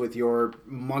times with your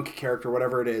monk character,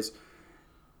 whatever it is,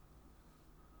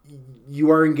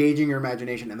 you are engaging your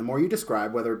imagination, and the more you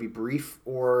describe, whether it be brief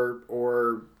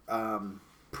or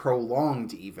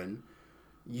prolonged even,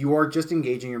 you are just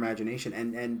engaging your imagination,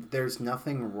 and there's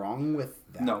nothing wrong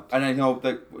with that. No, and I know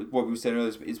that what we were saying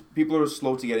earlier is people are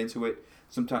slow to get into it.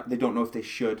 Sometimes they don't know if they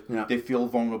should. Yeah. They feel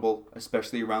vulnerable,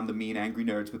 especially around the mean, angry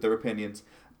nerds with their opinions.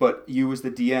 But you, as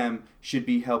the DM, should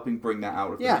be helping bring that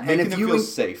out of them, making them feel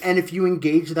safe. And if you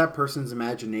engage that person's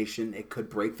imagination, it could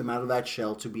break them out of that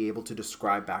shell to be able to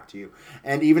describe back to you.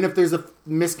 And even if there's a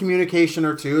miscommunication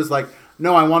or two, it's like,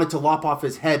 no, I wanted to lop off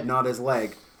his head, not his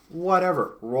leg.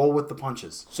 Whatever. Roll with the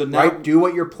punches. So now, do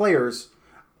what your players...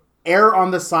 Err on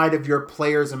the side of your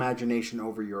player's imagination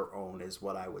over your own is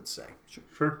what I would say.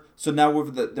 Sure. So now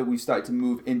that we've started to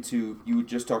move into, you were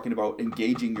just talking about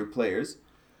engaging your players.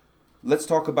 Let's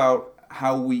talk about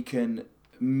how we can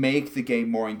make the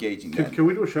game more engaging. Can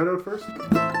we do a shout out first?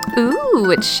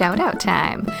 Ooh, it's shout out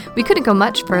time. We couldn't go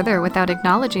much further without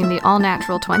acknowledging the All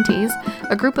Natural 20s,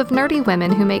 a group of nerdy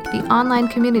women who make the online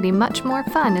community much more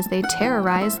fun as they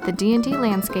terrorize the D&D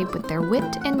landscape with their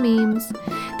wit and memes.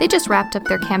 They just wrapped up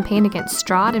their campaign against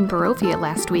Strahd and Barovia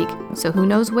last week, so who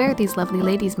knows where these lovely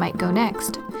ladies might go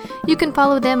next. You can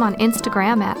follow them on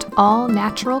Instagram at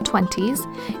allnatural20s,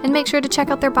 and make sure to check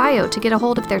out their bio to get a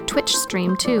hold of their Twitch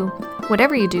stream too.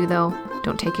 Whatever you do, though,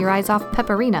 don't take your eyes off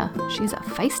Pepperina. She's a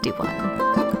feisty one.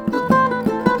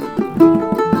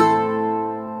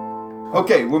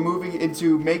 Okay, we're moving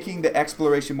into making the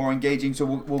exploration more engaging. So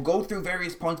we'll go through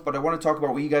various points, but I want to talk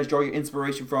about where you guys draw your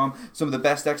inspiration from, some of the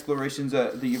best explorations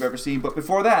that you've ever seen. But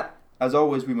before that, as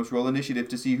always, we must roll initiative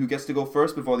to see who gets to go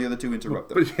first before the other two interrupt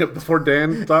them. Before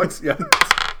Dan talks? Yeah.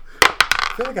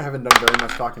 I feel like I haven't done very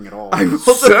much talking at all. I rolled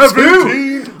a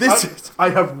 17!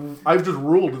 I've just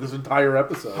ruled this entire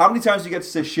episode. How many times do you get to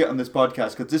say shit on this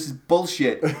podcast? Because this is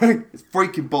bullshit. It's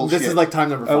freaking bullshit. This is like time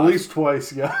number 5. At least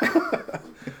twice, yeah.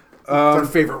 It's our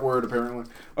favorite word, apparently.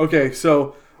 Okay,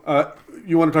 so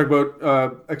you want to talk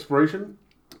about exploration?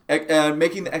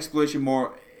 Making the exploration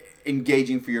more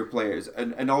engaging for your players,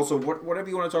 and also whatever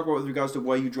you want to talk about with regards to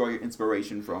where you draw your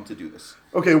inspiration from to do this.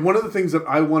 Okay, one of the things that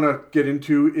I want to get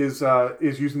into is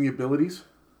using the abilities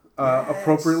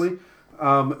appropriately.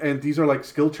 And these are like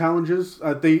skill challenges.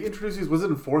 They introduced these, was it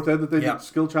in 4th ed that they did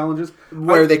skill challenges?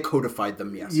 Where they codified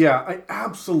them, yes. Yeah, I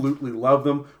absolutely love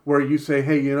them. Where you say,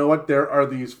 hey, you know what? There are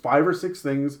these 5 or 6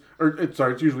 things, it's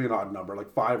usually an odd number,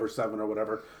 like 5 or 7 or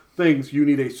whatever, things. You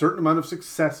need a certain amount of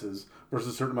successes versus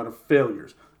a certain amount of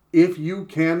failures. If you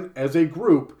can, as a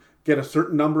group, get a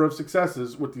certain number of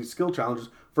successes with these skill challenges,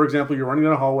 for example, you're running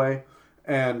in a hallway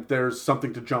and there's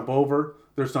something to jump over,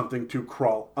 there's something to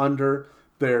crawl under,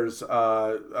 there's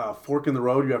a fork in the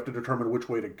road, you have to determine which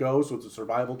way to go, so it's a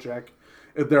survival check.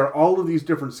 There are all of these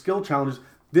different skill challenges.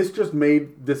 This just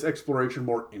made this exploration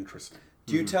more interesting.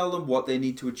 Do you tell them what they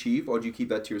need to achieve, or do you keep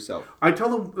that to yourself? I tell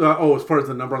them, as far as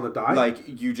the number on the die? Like,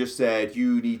 you just said,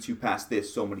 you need to pass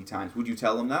this so many times. Would you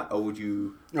tell them that, or would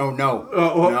you... Oh, no.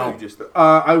 No.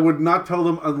 I would not tell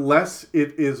them unless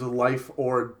it is life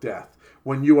or death.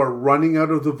 when you are running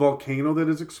out of the volcano that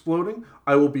is exploding,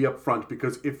 I will be up front,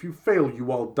 because if you fail,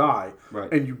 you all die.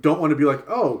 Right. And you don't want to be like,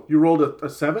 oh, you rolled a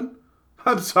 7?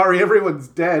 I'm sorry, everyone's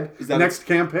dead. Is that Next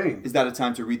campaign. Is that a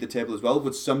time to read the table as well?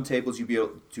 Would some tables you be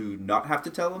able to not have to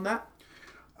tell them that?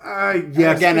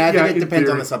 Yes. Again, I think it in depends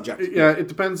on theory. the subject. Yeah, it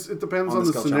depends. It depends on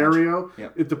the skill scenario. challenge.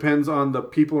 Yep. It depends on the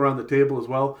people around the table as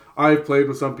well. I've played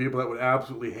with some people that would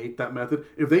absolutely hate that method.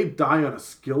 If they die on a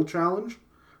skill challenge,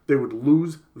 they would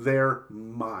lose their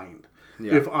mind.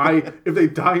 Yeah. If they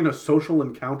die in a social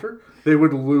encounter, they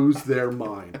would lose their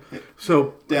mind.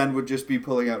 So Dan would just be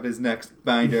pulling out his next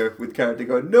binder with character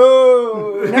going,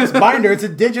 no! Next binder, it's a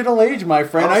digital age, my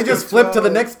friend. I just flipped to the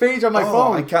next page on my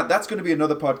phone. I can't. That's going to be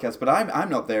another podcast, but I'm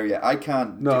not there yet. I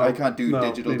can't do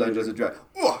digital me Dungeons and Dragons.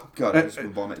 Oh God, I just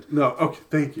vomited. no, okay,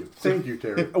 thank you,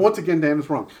 Terry. Once again, Dan is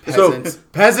wrong.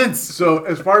 Peasants. So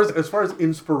as far as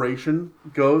inspiration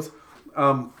goes,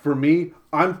 for me,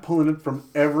 I'm pulling it from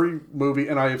every movie,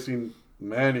 and I have seen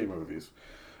many movies.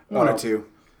 One or two.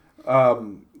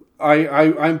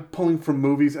 I'm pulling from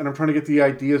movies, and I'm trying to get the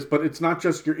ideas, but it's not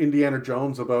just your Indiana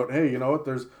Jones about, hey, you know what,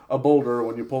 there's a boulder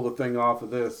when you pull the thing off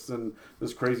of this, and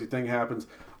this crazy thing happens.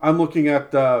 I'm looking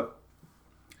at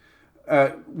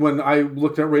when I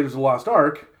looked at Raiders of the Lost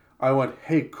Ark, I went,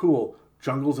 hey, cool,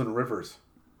 jungles and rivers.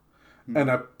 And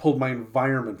I pulled my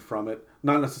environment from it,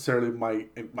 not necessarily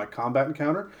my combat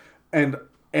encounter. And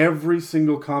every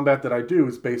single combat that I do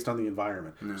is based on the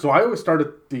environment. So I always start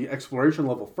at the exploration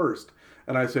level first,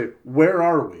 and I say, where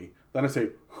are we? Then I say,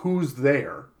 who's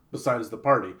there besides the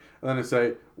party? And then I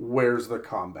say, where's the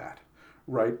combat?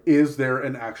 Right? Is there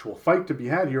an actual fight to be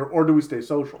had here, or do we stay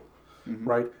social?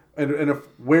 Right? And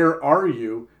if where are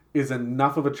you is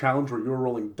enough of a challenge where you're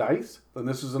rolling dice, then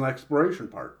this is an exploration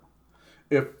part.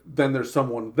 If then there's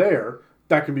someone there,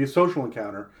 that can be a social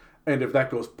encounter. And if that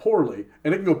goes poorly,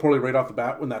 and it can go poorly right off the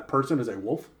bat when that person is a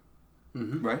wolf,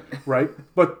 Right. right?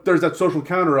 But there's that social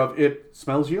counter of it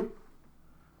smells you,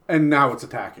 and now it's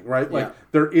attacking, right? Like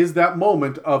there is that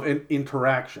moment of an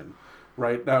interaction,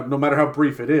 right? Now, no matter how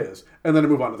brief it is, and then I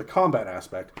move on to the combat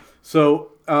aspect.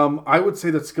 So I would say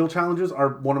that skill challenges are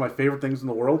one of my favorite things in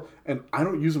the world, and I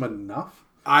don't use them enough.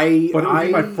 But it would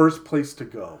be my first place to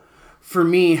go. For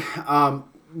me,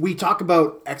 we talk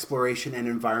about exploration and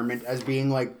environment as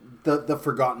being like the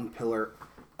forgotten pillar.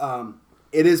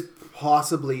 It is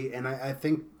possibly, and I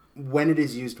think when it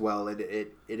is used well,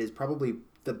 it is probably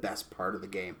the best part of the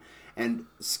game. And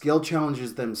skill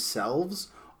challenges themselves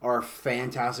are a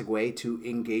fantastic way to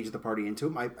engage the party into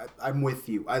them. I'm with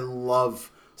you. I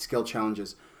love skill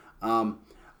challenges.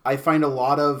 I find a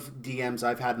lot of DMs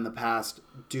I've had in the past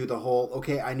do the whole,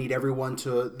 okay, I need everyone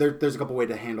to... There's a couple ways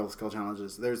to handle skill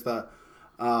challenges. There's the...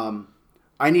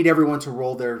 I need everyone to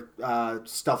roll their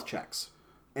stealth checks.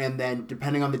 And then,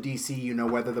 depending on the DC, you know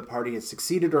whether the party has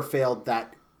succeeded or failed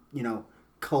that,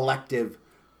 collective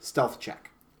stealth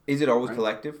check. Is it always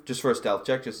collective? Just for a stealth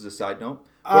check, just as a side note?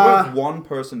 What about if one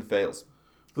person fails?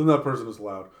 Then that person is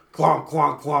loud. Clomp,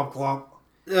 clomp, clomp,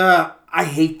 clomp. I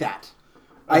hate that.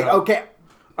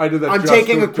 I did that I'm just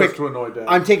taking to annoy Dan.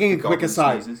 I'm taking a quick Goblin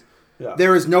aside. sneezes. Yeah.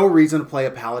 There is no reason to play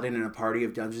a paladin in a party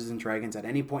of Dungeons and Dragons at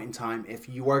any point in time if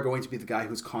you are going to be the guy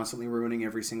who's constantly ruining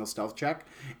every single stealth check.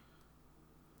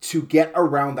 To get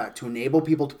around that, to enable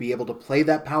people to be able to play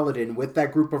that paladin with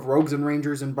that group of rogues and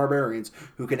rangers and barbarians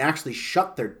who can actually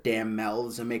shut their damn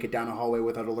mouths and make it down a hallway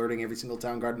without alerting every single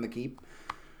town guard in the keep.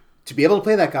 To be able to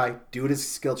play that guy, do it as a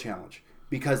skill challenge.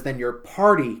 Because then your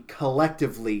party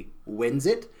collectively wins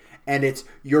it, and it's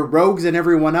your rogues and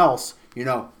everyone else,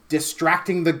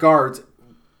 distracting the guards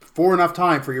for enough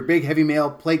time for your big heavy male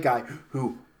plate guy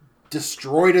who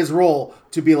destroyed his roll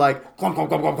to be like, clump, clump,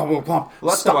 clump, clump, clump, clump.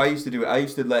 Well, that's how I used to do it. I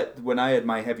used to when I had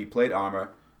my heavy plate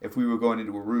armor, if we were going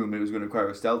into a room and it was going to require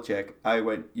a stealth check, I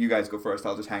went, you guys go first,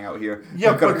 I'll just hang out here.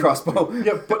 Yeah, I've got a crossbow.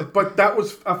 Yeah, but that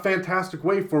was a fantastic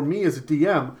way for me as a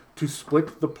DM to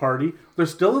split the party. They're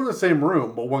still in the same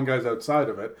room, but one guy's outside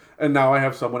of it, and now I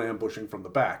have someone ambushing from the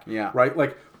back. Yeah. Right?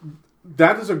 Like,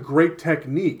 that is a great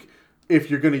technique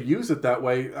if you're going to use it that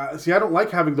way. See, I don't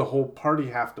like having the whole party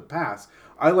have to pass.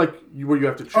 I like where you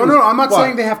have to choose. Oh, no, I'm not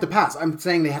saying they have to pass. I'm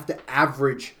saying they have to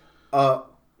average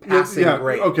passing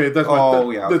rate. Okay, that's my...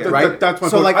 Right? That's my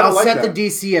so, point. I'll like set that. the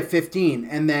DC at 15,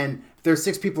 and then if there's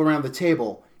 6 people around the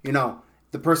table,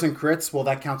 the person crits, well,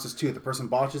 that counts as 2. The person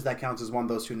botches, that counts as 1.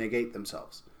 Those 2 negate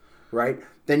themselves, right?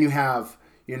 Then you have,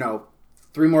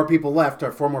 3 more people left,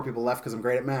 or 4 more people left, because I'm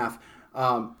great at math.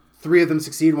 3 of them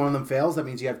succeed, 1 of them fails. That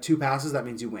means you have 2 passes. That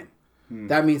means you win.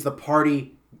 That means the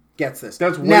party gets this.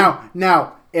 That's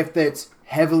now, if it's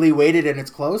heavily weighted and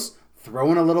it's close,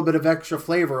 throw in a little bit of extra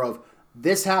flavor of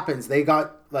this happens. They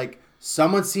got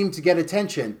someone seemed to get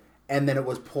attention, and then it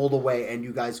was pulled away, and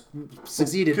you guys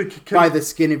succeeded Can- by the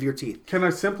skin of your teeth. Can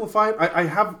I simplify it? I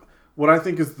have what I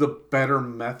think is the better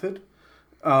method.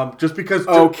 Just because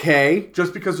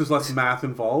there's less math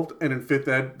involved, and in 5th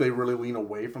ed they really lean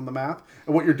away from the math.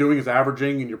 And what you're doing is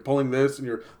averaging, and you're pulling this, and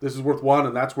this is worth 1,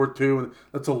 and that's worth 2, and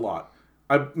that's a lot.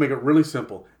 I make it really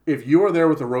simple. If you are there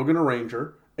with a rogue and a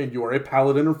ranger, and you are a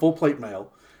paladin or full plate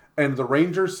mail, and the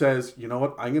ranger says, you know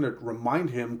what, I'm going to remind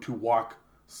him to walk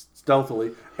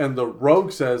stealthily, and the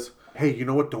rogue says, hey, you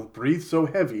know what, don't breathe so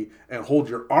heavy, and hold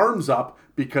your arms up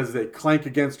because they clank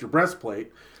against your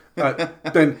breastplate.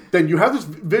 Then you have this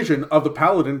vision of the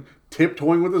paladin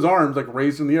tiptoeing with his arms like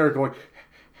raised in the air, going,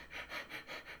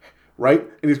 right?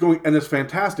 And he's going, and it's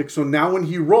fantastic. So now when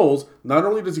he rolls, not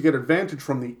only does he get advantage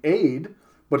from the aid,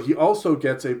 but he also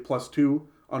gets a +2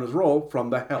 on his roll from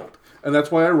the help. And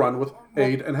that's why I run with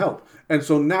aid and help. And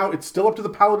so now it's still up to the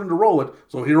paladin to roll it.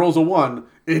 So if he rolls a 1,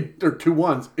 or 2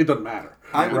 1s, it doesn't matter.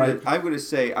 I'm going to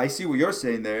say, I see what you're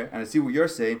saying there, and I see what you're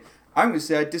saying. I'm going to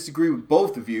say I disagree with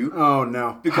both of you. Oh,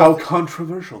 no. How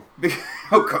controversial.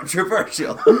 How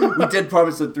controversial. We did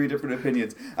promise on 3 different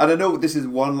opinions. And I know this is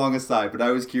one long aside, but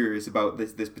I was curious about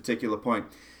this particular point.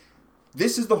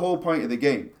 This is the whole point of the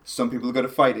game. Some people are good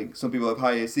at fighting. Some people have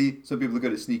high AC. Some people are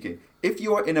good at sneaking. If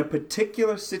you are in a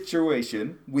particular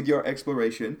situation with your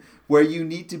exploration where you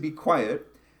need to be quiet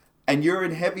and you're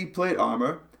in heavy plate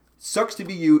armor, sucks to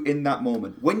be you in that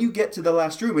moment. When you get to the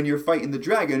last room and you're fighting the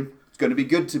dragon, it's going to be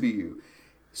good to be you.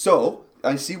 So,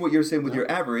 I see what you're saying with your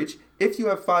average. If you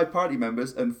have 5 party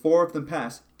members and 4 of them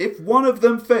pass, if one of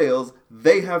them fails,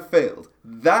 they have failed.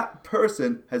 That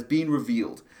person has been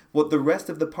revealed. What the rest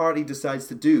of the party decides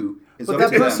to do is But up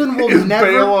that to person them. will never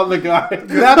Bail on the guy.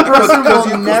 That person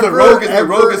will never the rogue is ever,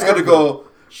 going to go.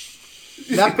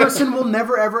 That person will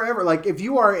never, ever. Like, if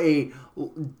you are a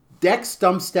Dex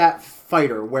Dumpstat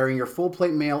fighter wearing your full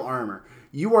plate mail armor,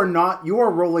 you are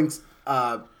rolling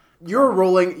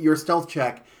your stealth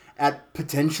check at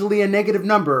potentially a negative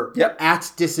number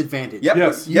at disadvantage. Yep.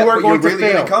 Yes. You are going to really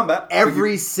good fail at combat.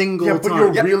 every single Yeah, but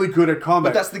time. you're really good at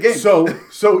combat. But that's the game. So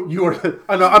you are.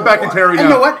 I know. I'm back in Terry now. And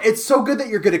you know what? It's so good that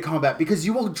you're good at combat because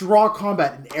you will draw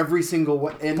combat in every single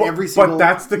But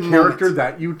that's the character moment.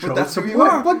 that you chose that's to who you play.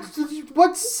 are.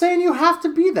 What's saying you have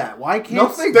to be that? Why can't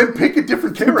Nothing. Then pick a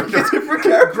different character. different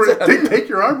character. Take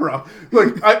your armor off.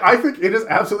 Look, I think it is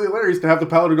absolutely hilarious to have the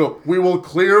paladin go, we will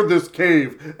clear this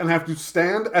cave, and have to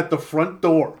stand at the front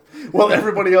door while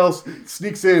everybody else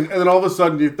sneaks in, and then all of a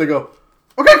sudden they go,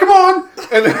 okay, come on!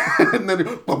 And then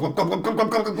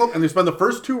and they spend the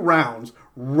first 2 rounds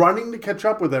running to catch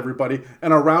up with everybody,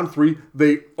 and on round 3,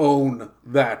 they own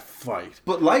that fight.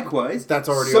 But likewise, That's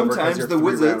already over 'cause sometimes you're the 3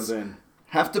 wizards rounds in.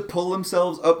 have to pull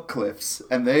themselves up cliffs,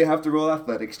 and they have to roll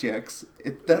athletics checks.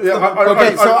 Yeah,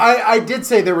 I did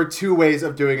say there were 2 ways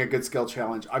of doing a good skill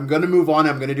challenge. I'm going to move on.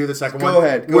 I'm going to do the second one. Go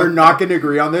ahead. We're not going to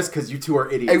agree on this because you 2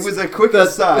 are idiots. It was a quick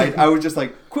aside. I was just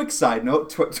like, quick side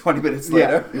note, 20 minutes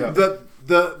later. Yeah.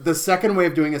 The second way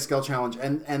of doing a skill challenge,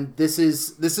 and this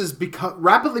is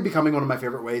rapidly becoming one of my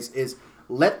favorite ways, is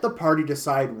let the party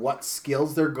decide what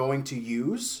skills they're going to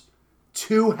use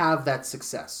to have that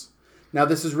success. Now,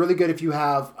 this is really good if you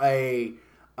have a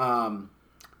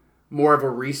more of a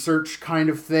research kind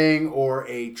of thing, or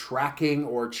a tracking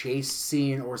or chase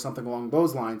scene or something along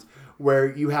those lines, where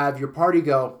you have your party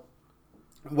go,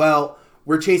 well,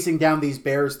 we're chasing down these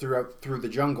bears through the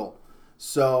jungle.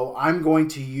 So I'm going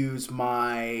to use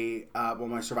my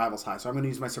survival's high. So I'm going to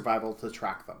use my survival to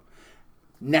track them.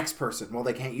 Next person, well,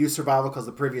 they can't use survival because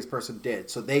the previous person did.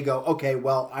 So they go, okay,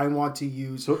 well, I want to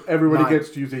use... So everybody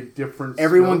gets to use a different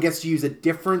Everyone skill? gets to use a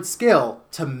different skill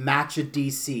to match a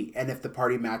DC. And if the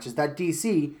party matches that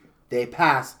DC, they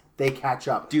pass, they catch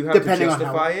up. Do you have to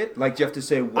justify it? Like, do you have to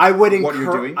say what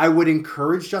you're doing? I would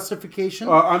encourage justification.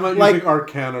 I'm not using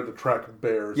Arcana to track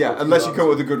bears. Yeah, unless you come up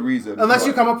with a good reason. Unless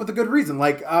you come up with a good reason.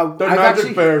 Like, They're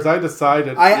magic bears, I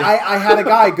decided. I had a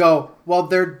guy go, well,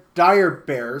 they're dire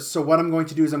bears, so what I'm going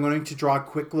to do is I'm going to draw a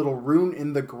quick little rune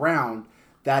in the ground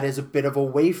that is a bit of a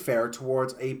wayfare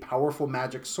towards a powerful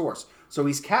magic source. So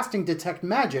he's casting Detect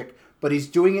Magic, but he's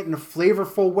doing it in a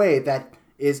flavorful way that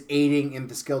is aiding in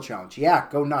the skill challenge. Yeah,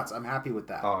 go nuts. I'm happy with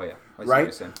that. Oh, yeah. I see what right?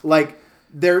 you're saying. Like,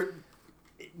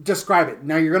 describe it.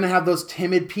 Now, you're going to have those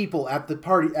timid people at the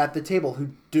party, at the table,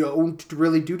 who don't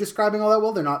really do describing all that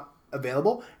well. They're not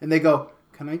available. And they go,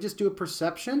 can I just do a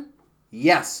perception?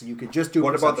 Yes, you could just do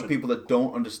a perception. What about the people that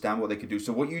don't understand what they could do?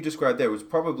 So what you described there was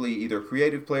probably either a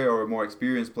creative player or a more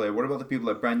experienced player. What about the people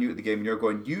that are brand new at the game and you're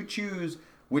going, you choose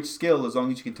which skill, as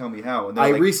long as you can tell me how. And I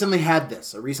recently had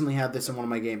this in one of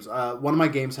my games. One of my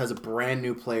games has a brand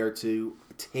new player to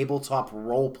tabletop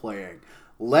role playing,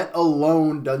 let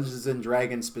alone Dungeons and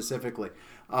Dragons specifically.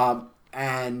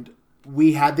 And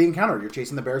we had the encounter. You're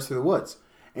chasing the bears through the woods.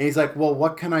 And he's like, well,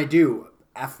 what can I do?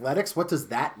 Athletics? What does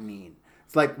that mean?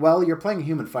 It's like, well, you're playing a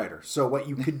human fighter. So what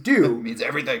you could do... It means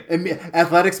everything.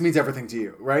 Athletics means everything to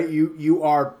you, right? You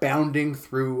are bounding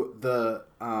through the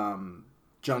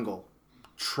jungle,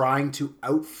 trying to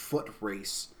outfoot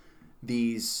race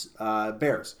these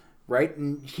bears, right?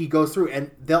 And he goes through,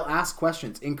 and they'll ask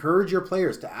questions. Encourage your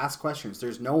players to ask questions.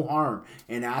 There's no harm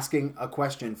in asking a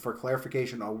question for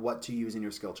clarification on what to use in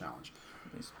your skill challenge.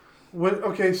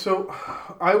 So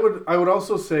I would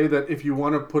also say that if you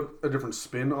want to put a different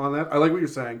spin on that, I like what you're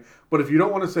saying, but if you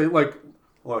don't want to say, like,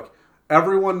 look,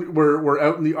 everyone, we're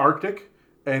out in the Arctic,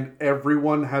 and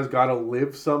everyone has got to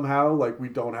live somehow, like we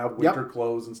don't have winter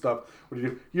clothes and stuff. What do you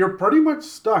do? You're pretty much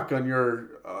stuck on your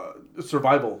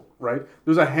survival, right?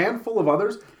 There's a handful of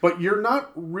others, but you're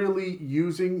not really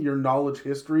using your knowledge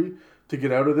history to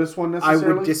get out of this one necessarily.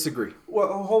 I would disagree.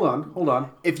 Well, hold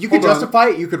on. If you could justify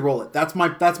it, you could roll it. That's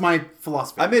my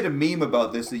philosophy. I made a meme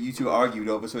about this that you two argued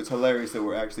over, so it's hilarious that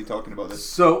we're actually talking about this.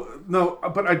 So, no,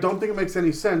 but I don't think it makes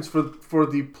any sense for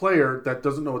the player that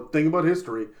doesn't know a thing about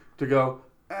history to go,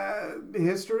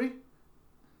 history?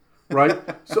 Right?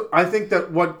 So I think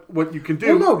that what you can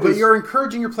do but you're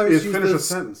encouraging your players to finish a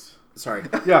sentence. Sorry.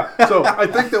 Yeah, so I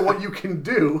think that what you can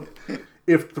do,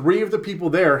 if 3 of the people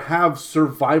there have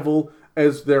survival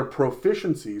as their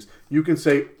proficiencies, you can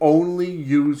say only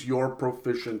use your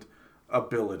proficient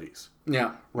abilities.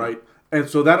 Yeah. Right? And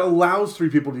so that allows 3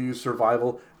 people to use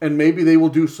survival, and maybe they will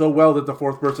do so well that the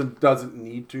 4th person doesn't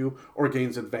need to or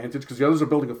gains advantage because the others are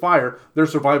building a fire. Their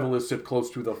survival is sit close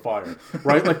to the fire,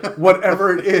 right? Like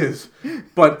whatever it is.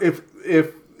 But if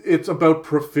it's about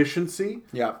proficiency,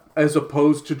 as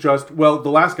opposed to just, well, the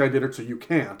last guy did it, so you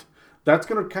can't. That's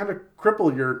going to kind of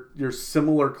cripple your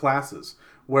similar classes,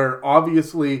 where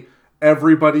obviously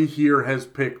everybody here has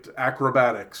picked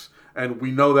acrobatics. And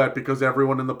we know that because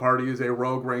everyone in the party is a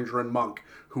rogue, ranger, and monk.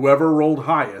 Whoever rolled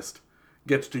highest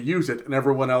gets to use it, and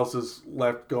everyone else is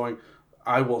left going,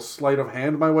 I will sleight of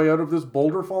hand my way out of this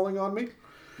boulder falling on me.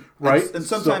 Right? And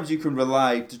sometimes you can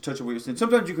rely, to touch on what you're saying,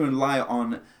 sometimes you can rely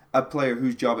on a player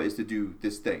whose job it is to do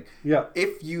this thing. Yeah.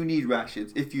 If you need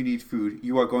rations, if you need food,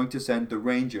 you are going to send the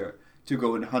ranger to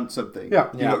go and hunt something. Yeah.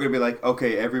 You're not going to be like,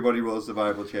 okay, everybody roll a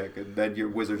survival check, and then your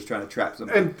wizard's trying to trap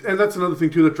something. And that's another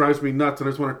thing, too, that drives me nuts, and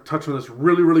I just want to touch on this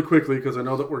really, really quickly, because I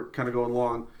know that we're kind of going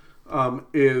long,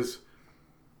 is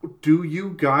do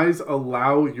you guys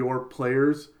allow your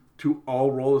players to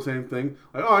all roll the same thing?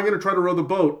 Like, I'm going to try to row the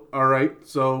boat. All right,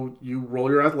 so you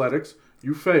roll your athletics.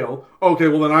 You fail. Okay,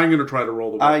 well, then I'm going to try to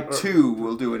roll the boat. I, too,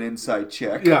 will do an insight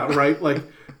check. Yeah, right? Like,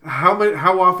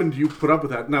 how often do you put up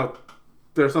with that? Now,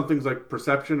 there's some things like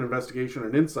perception, investigation,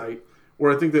 and insight,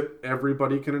 where I think that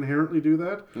everybody can inherently do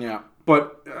that. Yeah.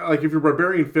 But, like, if your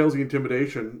barbarian fails the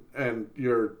intimidation and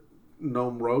your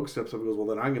gnome rogue steps up and goes, well,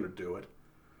 then I'm going to do it.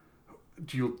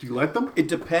 Do you let them? It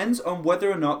depends on whether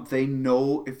or not they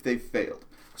know if they've failed.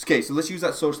 Okay, so let's use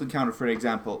that social encounter for an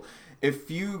example.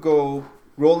 If you go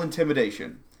roll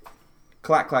intimidation,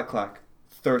 clack, clack, clack,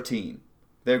 13.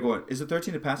 They're going, is it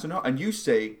 13 to pass or not? And you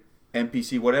say,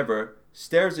 NPC whatever,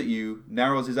 stares at you,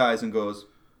 narrows his eyes and goes,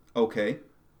 okay,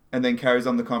 and then carries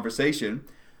on the conversation.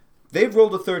 They've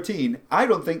rolled a 13. I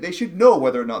don't think they should know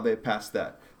whether or not they've passed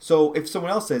that. So if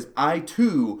someone else says, I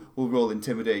too will roll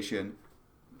intimidation,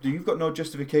 you've got no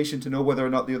justification to know whether or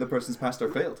not the other person's passed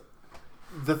or failed.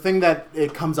 The thing that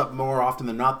it comes up more often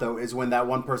than not, though, is when that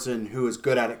one person who is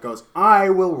good at it goes, I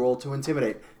will roll to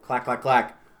intimidate. Clack, clack,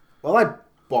 clack. Well, I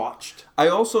botched. I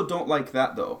also don't like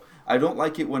that, though. I don't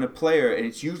like it when a player, and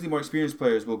it's usually more experienced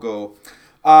players, will go,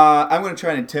 I'm going to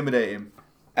try and intimidate him.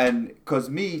 And because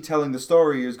me telling the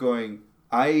story is going,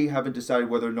 I haven't decided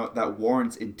whether or not that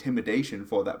warrants intimidation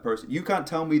for that person. You can't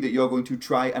tell me that you're going to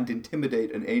try and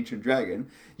intimidate an ancient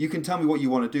dragon. You can tell me what you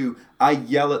want to do. I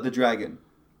yell at the dragon.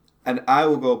 And I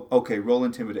will go, okay, roll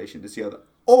intimidation to see how that...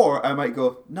 Or I might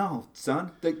go, no,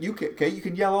 son, you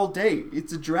can yell all day.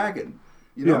 It's a dragon.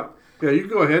 You know? Yeah, you can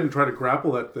go ahead and try to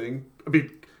grapple that thing. I mean,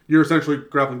 you're essentially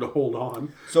grappling to hold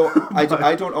on. So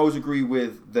I don't always agree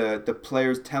with the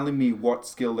players telling me what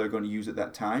skill they're going to use at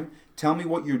that time. Tell me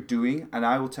what you're doing, and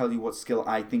I will tell you what skill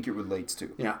I think it relates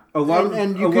to. Yeah,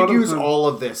 and you could use all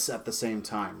of this at the same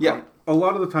time. Yeah. Right? A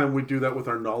lot of the time we do that with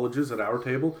our knowledges at our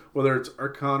table, whether it's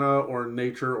Arcana or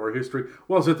Nature or History.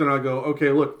 Well, I'll sit there and I'll go,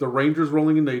 okay, look, the Ranger's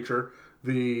rolling in Nature,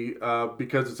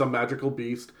 because it's a magical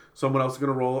beast. Someone else is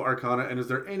going to roll Arcana, and is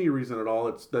there any reason at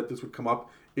all that this would come up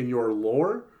in your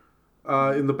lore,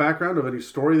 in the background of any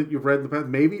story that you've read in the past.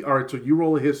 Maybe. All right, so you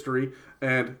roll a history,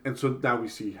 and so now we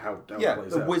see how it plays out.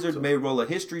 The wizard So- may roll a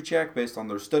history check based on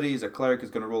their studies. A cleric is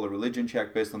going to roll a religion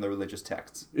check based on their religious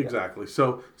texts. Exactly.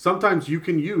 So sometimes you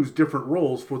can use different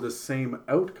rolls for the same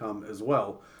outcome as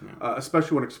well,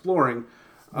 especially when exploring.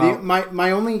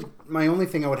 My only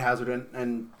thing I would hazard,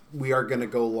 and we are going to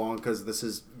go long because this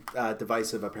is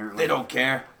divisive apparently. They don't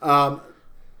care.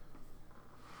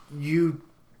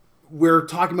 We're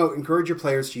talking about encourage your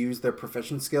players to use their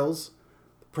proficient skills.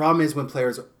 The problem is when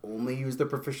players only use their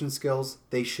proficient skills,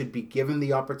 they should be given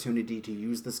the opportunity to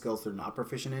use the skills they're not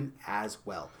proficient in as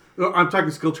well. No, I'm talking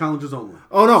skill challenges only.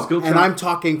 Oh no, Skill and chal- I'm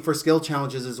talking for skill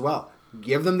challenges as well.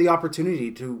 Give them the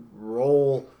opportunity to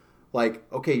roll. Like,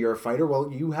 okay, you're a fighter. Well,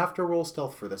 you have to roll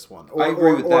stealth for this one. Or, I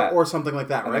agree with that. Or something like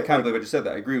that, And right? I can't believe I just said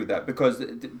that. I agree with that because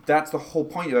that's the whole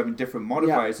point of having different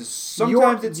modifiers. Yeah. Is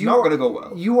sometimes it's not going to go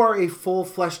well. You are a full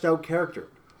fleshed out character.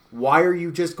 Why are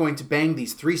you just going to bang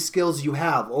these 3 skills you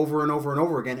have over and over and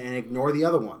over again and ignore the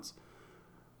other ones?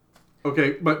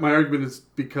 Okay, but my argument is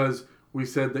because we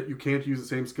said that you can't use the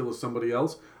same skill as somebody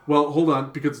else. Well, hold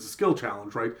on, because it's a skill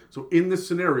challenge, right? So in this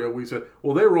scenario, we said,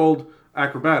 well, they rolled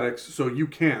acrobatics, so you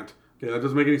can't. Okay, that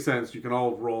doesn't make any sense. You can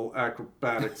all roll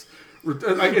acrobatics. It's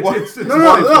No,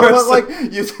 but like,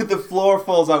 you said the floor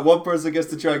falls out. One person gets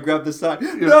to try and grab the side.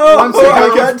 Yeah. No, I'm saying, I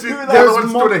like, can't do that. there's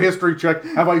Let's do a history check.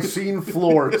 Have I seen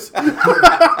floors?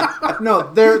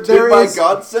 no, there Did my is.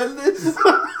 God send this?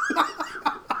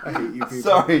 I hate you people.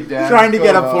 Sorry, Dan. Trying to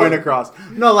get a Go point on. across.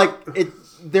 No, like it.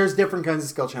 There's different kinds of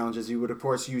skill challenges. You would of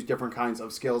course use different kinds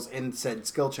of skills in said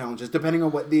skill challenges, depending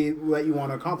on what you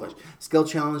want to accomplish. Skill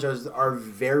challenges are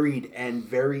varied and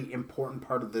very important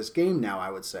part of this game now. I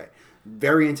would say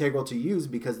very integral to use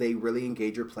because they really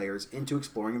engage your players into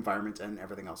exploring environments and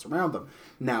everything else around them.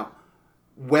 Now,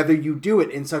 whether you do it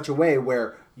in such a way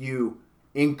where you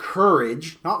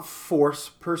encourage, not force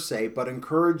per se, but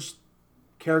encourage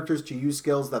characters to use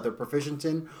skills that they're proficient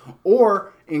in,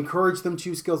 or encourage them to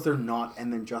use skills they're not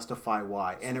and then justify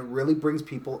why. And it really brings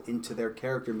people into their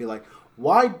character and be like,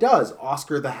 why does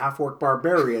Oscar the half-orc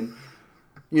barbarian,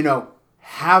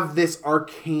 have this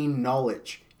arcane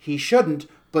knowledge? He shouldn't,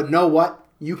 but know what?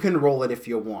 You can roll it if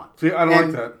you want. See, I don't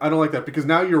like that. I don't like that because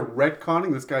now you're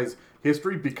retconning this guy's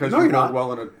history because No, you you're rolled not.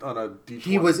 well on a D20.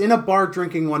 He was in a bar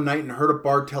drinking one night and heard a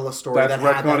bard tell a story That's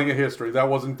that had retconning that. a history. That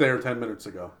wasn't there 10 minutes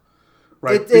ago.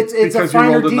 Right? It's a Because you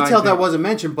finer rolled a detail 19. that wasn't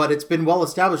mentioned, but it's been well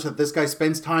established that this guy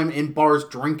spends time in bars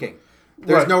drinking.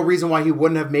 There's Right. no reason why he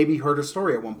wouldn't have maybe heard a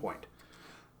story at one point.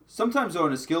 Sometimes, though,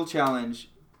 in a skill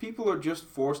challenge, people are just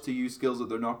forced to use skills that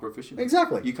they're not proficient in.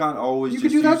 Exactly. You can't always You just could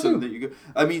do use that something too. that you go.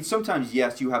 I mean, sometimes,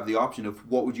 yes, you have the option of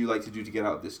what would you like to do to get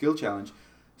out of this skill challenge.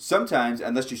 Sometimes,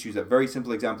 and let's just use a very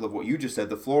simple example of what you just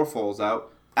said, the floor falls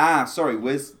out. Sorry,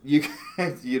 Wiz,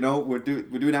 we're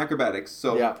doing acrobatics,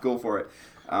 so Yeah. go for it.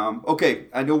 Okay,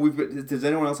 I know does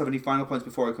anyone else have any final points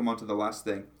before I come on to the last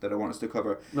thing that I want us to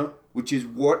cover? No. Which is,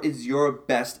 what is your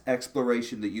best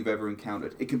exploration that you've ever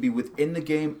encountered? It can be within the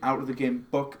game, out of the game,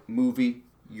 book, movie,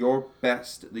 your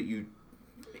best that you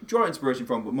draw inspiration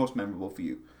from, but most memorable for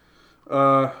you.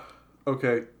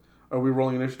 Okay. Are we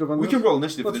rolling initiative on We this? can roll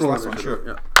initiative for Let's this roll last one, initiative. sure.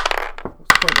 Yeah. What's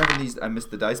the point of having these? I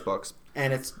missed the dice box.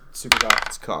 And it's super dark.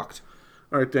 It's cocked.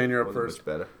 All right, Dan, you're up Wasn't first. much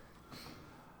better.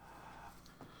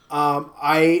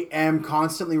 I am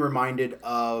constantly reminded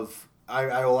of.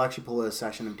 I will actually pull a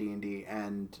session of D&D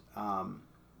and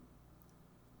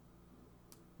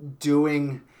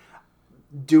doing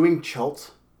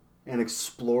Chult and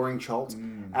exploring Chult.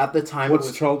 At the time, What's it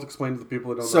was, Chult? Explain to the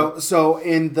people that don't know. So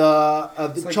in the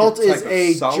It's like Chult a is type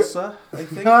a of salsa, I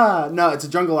think. no, it's a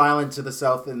jungle island to the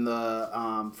south in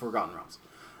the Forgotten Realms.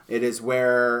 It is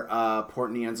where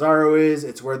Port Nyanzaru is.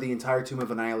 It's where the entire Tomb of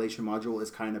Annihilation module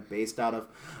is kind of based out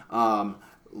of.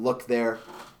 Look there.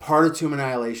 Part of Tomb of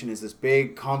Annihilation is this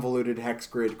big convoluted hex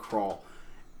grid crawl.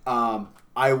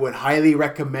 I would highly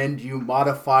recommend you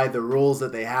modify the rules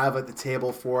that they have at the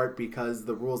table for it because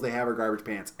the rules they have are garbage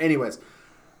pants. Anyways,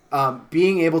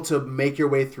 being able to make your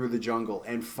way through the jungle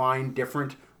and find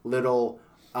different little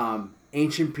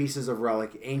ancient pieces of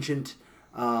relic, ancient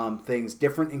things,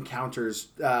 different encounters,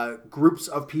 groups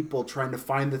of people trying to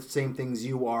find the same things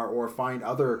you are or find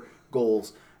other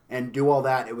goals and do all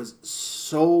that. It was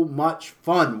so much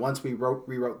fun once we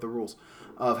rewrote the rules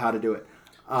of how to do it.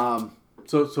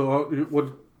 So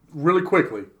what? Really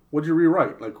quickly, what'd you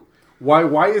rewrite? Like,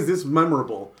 why is this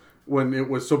memorable when it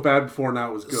was so bad before?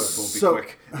 Now it was good.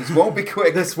 This won't be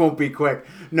quick. This won't be quick.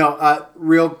 No,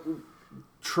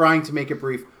 trying to make it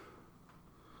brief.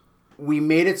 We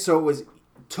made it so it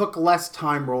took less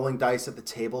time rolling dice at the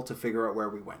table to figure out where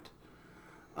we went.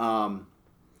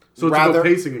 So it's about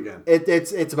pacing again.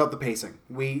 It's about the pacing.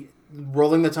 We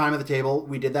rolling the time at the table.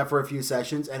 We did that for a few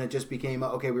sessions, and it just became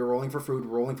okay. We were rolling for food,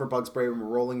 we're rolling for bug spray, and we're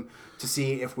rolling to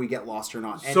see if we get lost or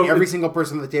not. And So every single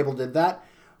person at the table did that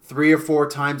 3 or 4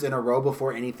 times in a row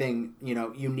before anything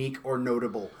unique or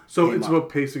notable. So it's about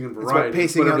pacing and variety. It's about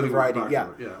pacing and everything we're variety. talking Yeah.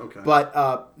 about. Yeah. Okay.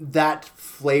 But that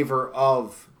flavor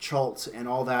of Chult and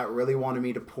all that really wanted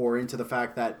me to pour into the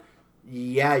fact that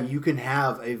you can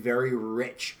have a very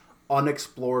rich,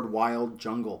 unexplored wild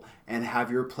jungle and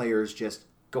have your players just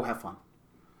go have fun,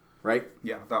 right?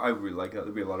 Yeah, I would really like that.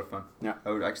 That'd be a lot of fun. Yeah.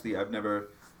 I would actually. I've never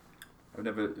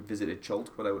visited Chult,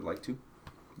 but I would like to.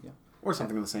 Yeah. Or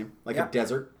something the same, like Yeah. a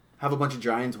desert. Have a bunch of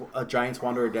giants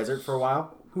wander a desert for a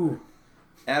while. Ooh.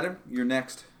 Adam, you're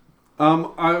next.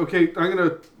 I'm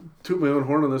gonna toot my own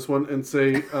horn on this one and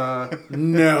say,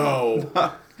 No.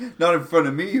 Not in front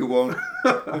of me, you won't.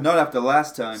 Not after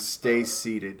last time. Stay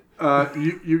seated.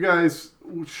 you guys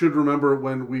should remember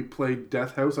when we played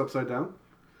Death House Upside Down.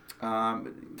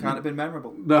 Can't have been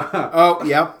memorable. Oh,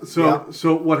 yep.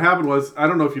 So what happened was, I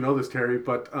don't know if you know this, Terry,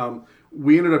 but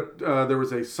we ended up there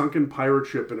was a sunken pirate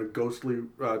ship in a ghostly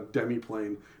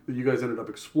demi-plane that you guys ended up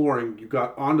exploring. You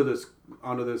got onto this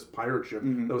pirate ship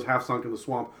that was half sunk in the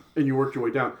swamp, and you worked your way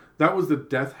down. That was the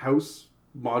Death House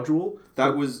module.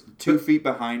 That was 2 feet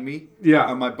behind me. Yeah.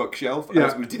 On my bookshelf. Yeah,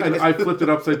 As we did. and I flipped it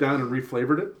upside down and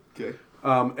reflavored it. Okay.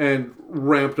 And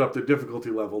ramped up the difficulty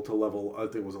level to level, I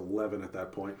think it was 11 at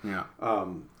that point. Yeah.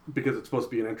 Because it's supposed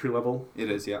to be an entry level. It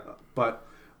is, yeah. But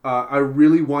I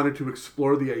really wanted to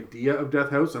explore the idea of Death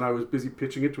House, and I was busy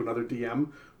pitching it to another DM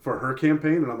for her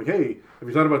campaign. And I'm like, hey, have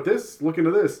you thought about this? Look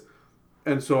into this.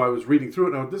 And so I was reading through it,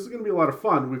 and I went, this is going to be a lot of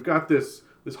fun. We've got this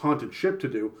haunted ship to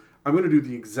do. I'm going to do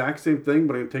the exact same thing,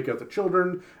 but I'm going to take out the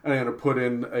children, and I'm going to put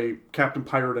in a Captain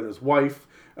Pirate and his wife,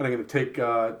 and I'm going to take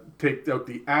out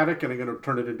the attic, and I'm going to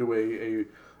turn it into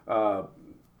a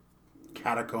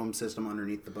Catacomb system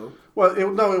underneath the boat. well,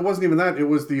 it wasn't even that. It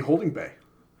was the holding bay,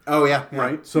 Oh, yeah.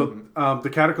 right? So the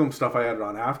catacomb stuff I added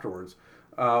on afterwards.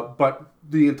 But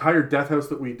the entire Death House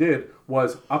that we did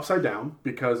was upside down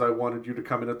because I wanted you to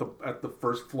come in at the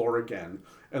first floor again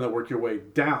and then work your way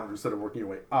down instead of working your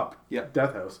way up. Yeah.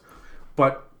 Death House.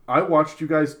 But I watched you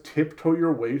guys tiptoe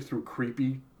your way through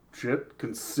creepy shit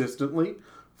consistently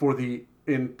for the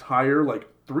entire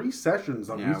 3 sessions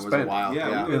that we Yeah, it was spent. a while.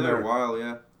 Yeah, we were there a while,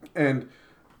 yeah. And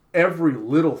every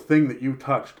little thing that you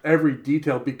touched, every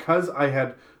detail, because I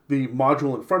had the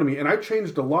module in front of me, and I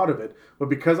changed a lot of it, but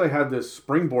because I had this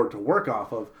springboard to work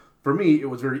off of, for me, it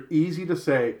was very easy to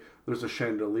say, there's a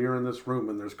chandelier in this room,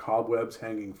 and there's cobwebs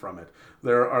hanging from it.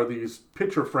 There are these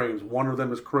picture frames, one of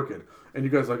them is crooked. And you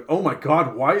guys are like, oh my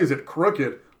God, why is it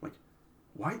crooked? I'm like,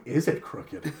 why is it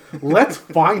crooked? Let's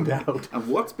find out. And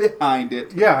what's behind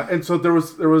it? Yeah, and so there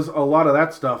was a lot of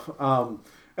that stuff.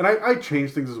 And I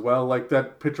changed things as well, like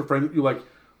that picture frame that you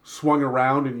swung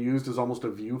around and used as almost a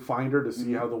viewfinder to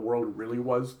see how the world really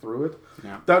was through it.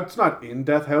 Yeah. That's not in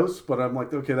Death House, but I'm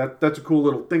like, okay, that's a cool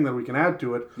little thing that we can add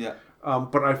to it. Yeah.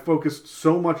 But I focused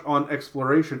so much on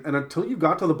exploration, and until you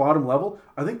got to the bottom level,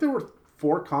 I think there were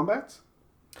 4 combats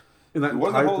in that It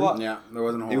wasn't entire a whole thing. lot. Yeah, there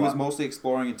wasn't a whole It was lot. mostly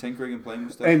exploring and tinkering and playing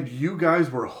with stuff. And you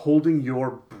guys were holding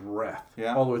your breath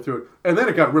all the way through it. And then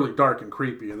it got really dark and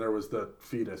creepy, and there was the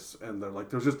fetus, and there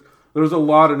was a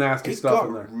lot of nasty it stuff got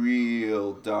in there.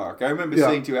 real dark. I remember Yeah.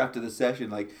 saying to you after the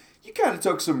session, you kind of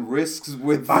took some risks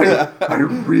with I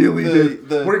really did.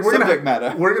 the subject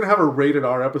matter. We're gonna have a rated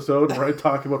R episode where I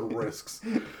talk about risks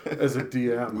as a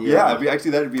DM. Yeah,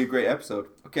 that'd be a great episode.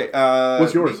 Okay,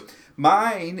 What's yours?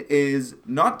 Mine is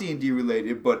not D&D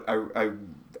related, but I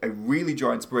really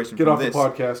draw inspiration Get from off this.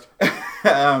 the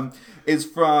podcast. Is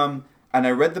from, and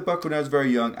I read the book when I was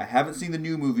very young. I haven't seen the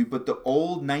new movie, but the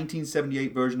old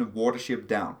 1978 version of Watership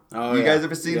Down. Oh, you yeah. guys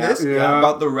ever seen Yeah. this? Yeah.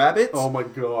 About the rabbits? Oh my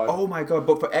god. Oh my god!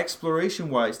 But for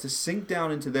exploration-wise, to sink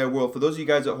down into their world, for those of you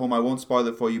guys at home, I won't spoil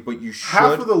it for you, but you should.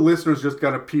 Half of the listeners just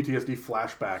got a PTSD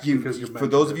flashback because you for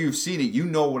mentioned those of it. you who've seen it, you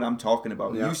know what I'm talking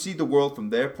about. Yeah. You see the world from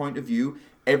their point of view.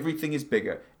 Everything is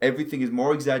bigger. Everything is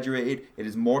more exaggerated. It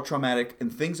is more traumatic,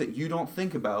 and things that you don't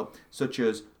think about, such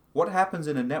as what happens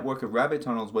in a network of rabbit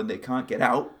tunnels when they can't get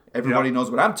out. Everybody Yeah.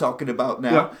 knows what I'm talking about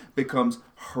now. Yeah. Becomes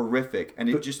horrific, and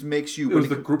it just makes you. It was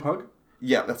the group hug.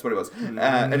 Yeah, that's what it was.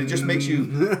 And it just makes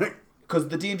you... Because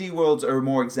the D&D worlds are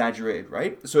more exaggerated,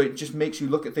 right? So it just makes you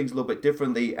look at things a little bit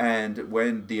differently. And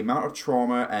when the amount of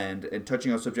trauma and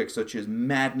touching on subjects such as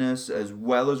madness, as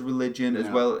well as religion, as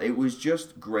well, it was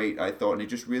just great, I thought. And it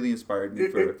just really inspired me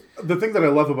for it. The thing that I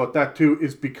love about that too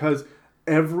is because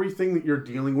everything that you're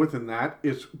dealing with in that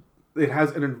it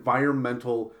has an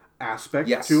environmental aspect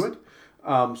Yes. to it.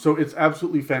 So it's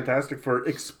absolutely fantastic for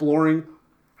exploring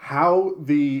how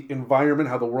the environment,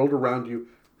 how the world around you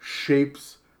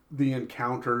shapes the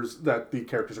encounters that the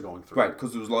characters are going through. Right,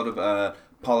 because there was a lot of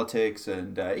politics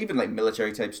and even like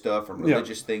military type stuff and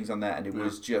religious things on that, and it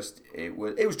was just it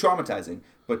was traumatizing,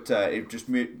 but it just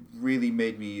really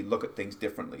made me look at things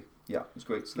differently. Yeah, it was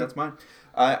great. So that's mine.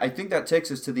 I think that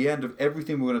takes us to the end of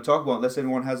everything we're going to talk about, unless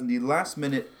anyone has any last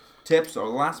minute tips or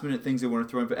last minute things they want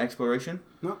to throw in for exploration.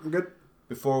 No, I'm good.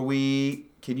 Before we,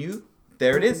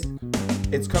 there it is.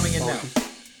 It's coming in now.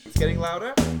 It's getting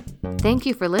louder. Thank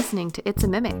you for listening to It's a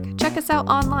Mimic. Check us out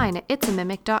online at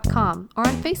itsamimic.com or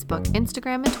on Facebook,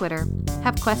 Instagram, and Twitter.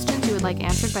 Have questions you would like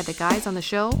answered by the guys on the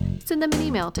show? Send them an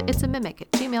email to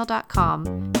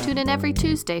itsamimic@gmail.com. Tune in every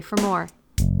Tuesday for more.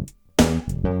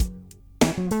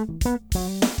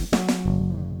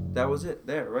 That was it.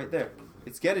 There, right there.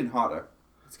 It's getting hotter.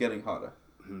 It's getting hotter.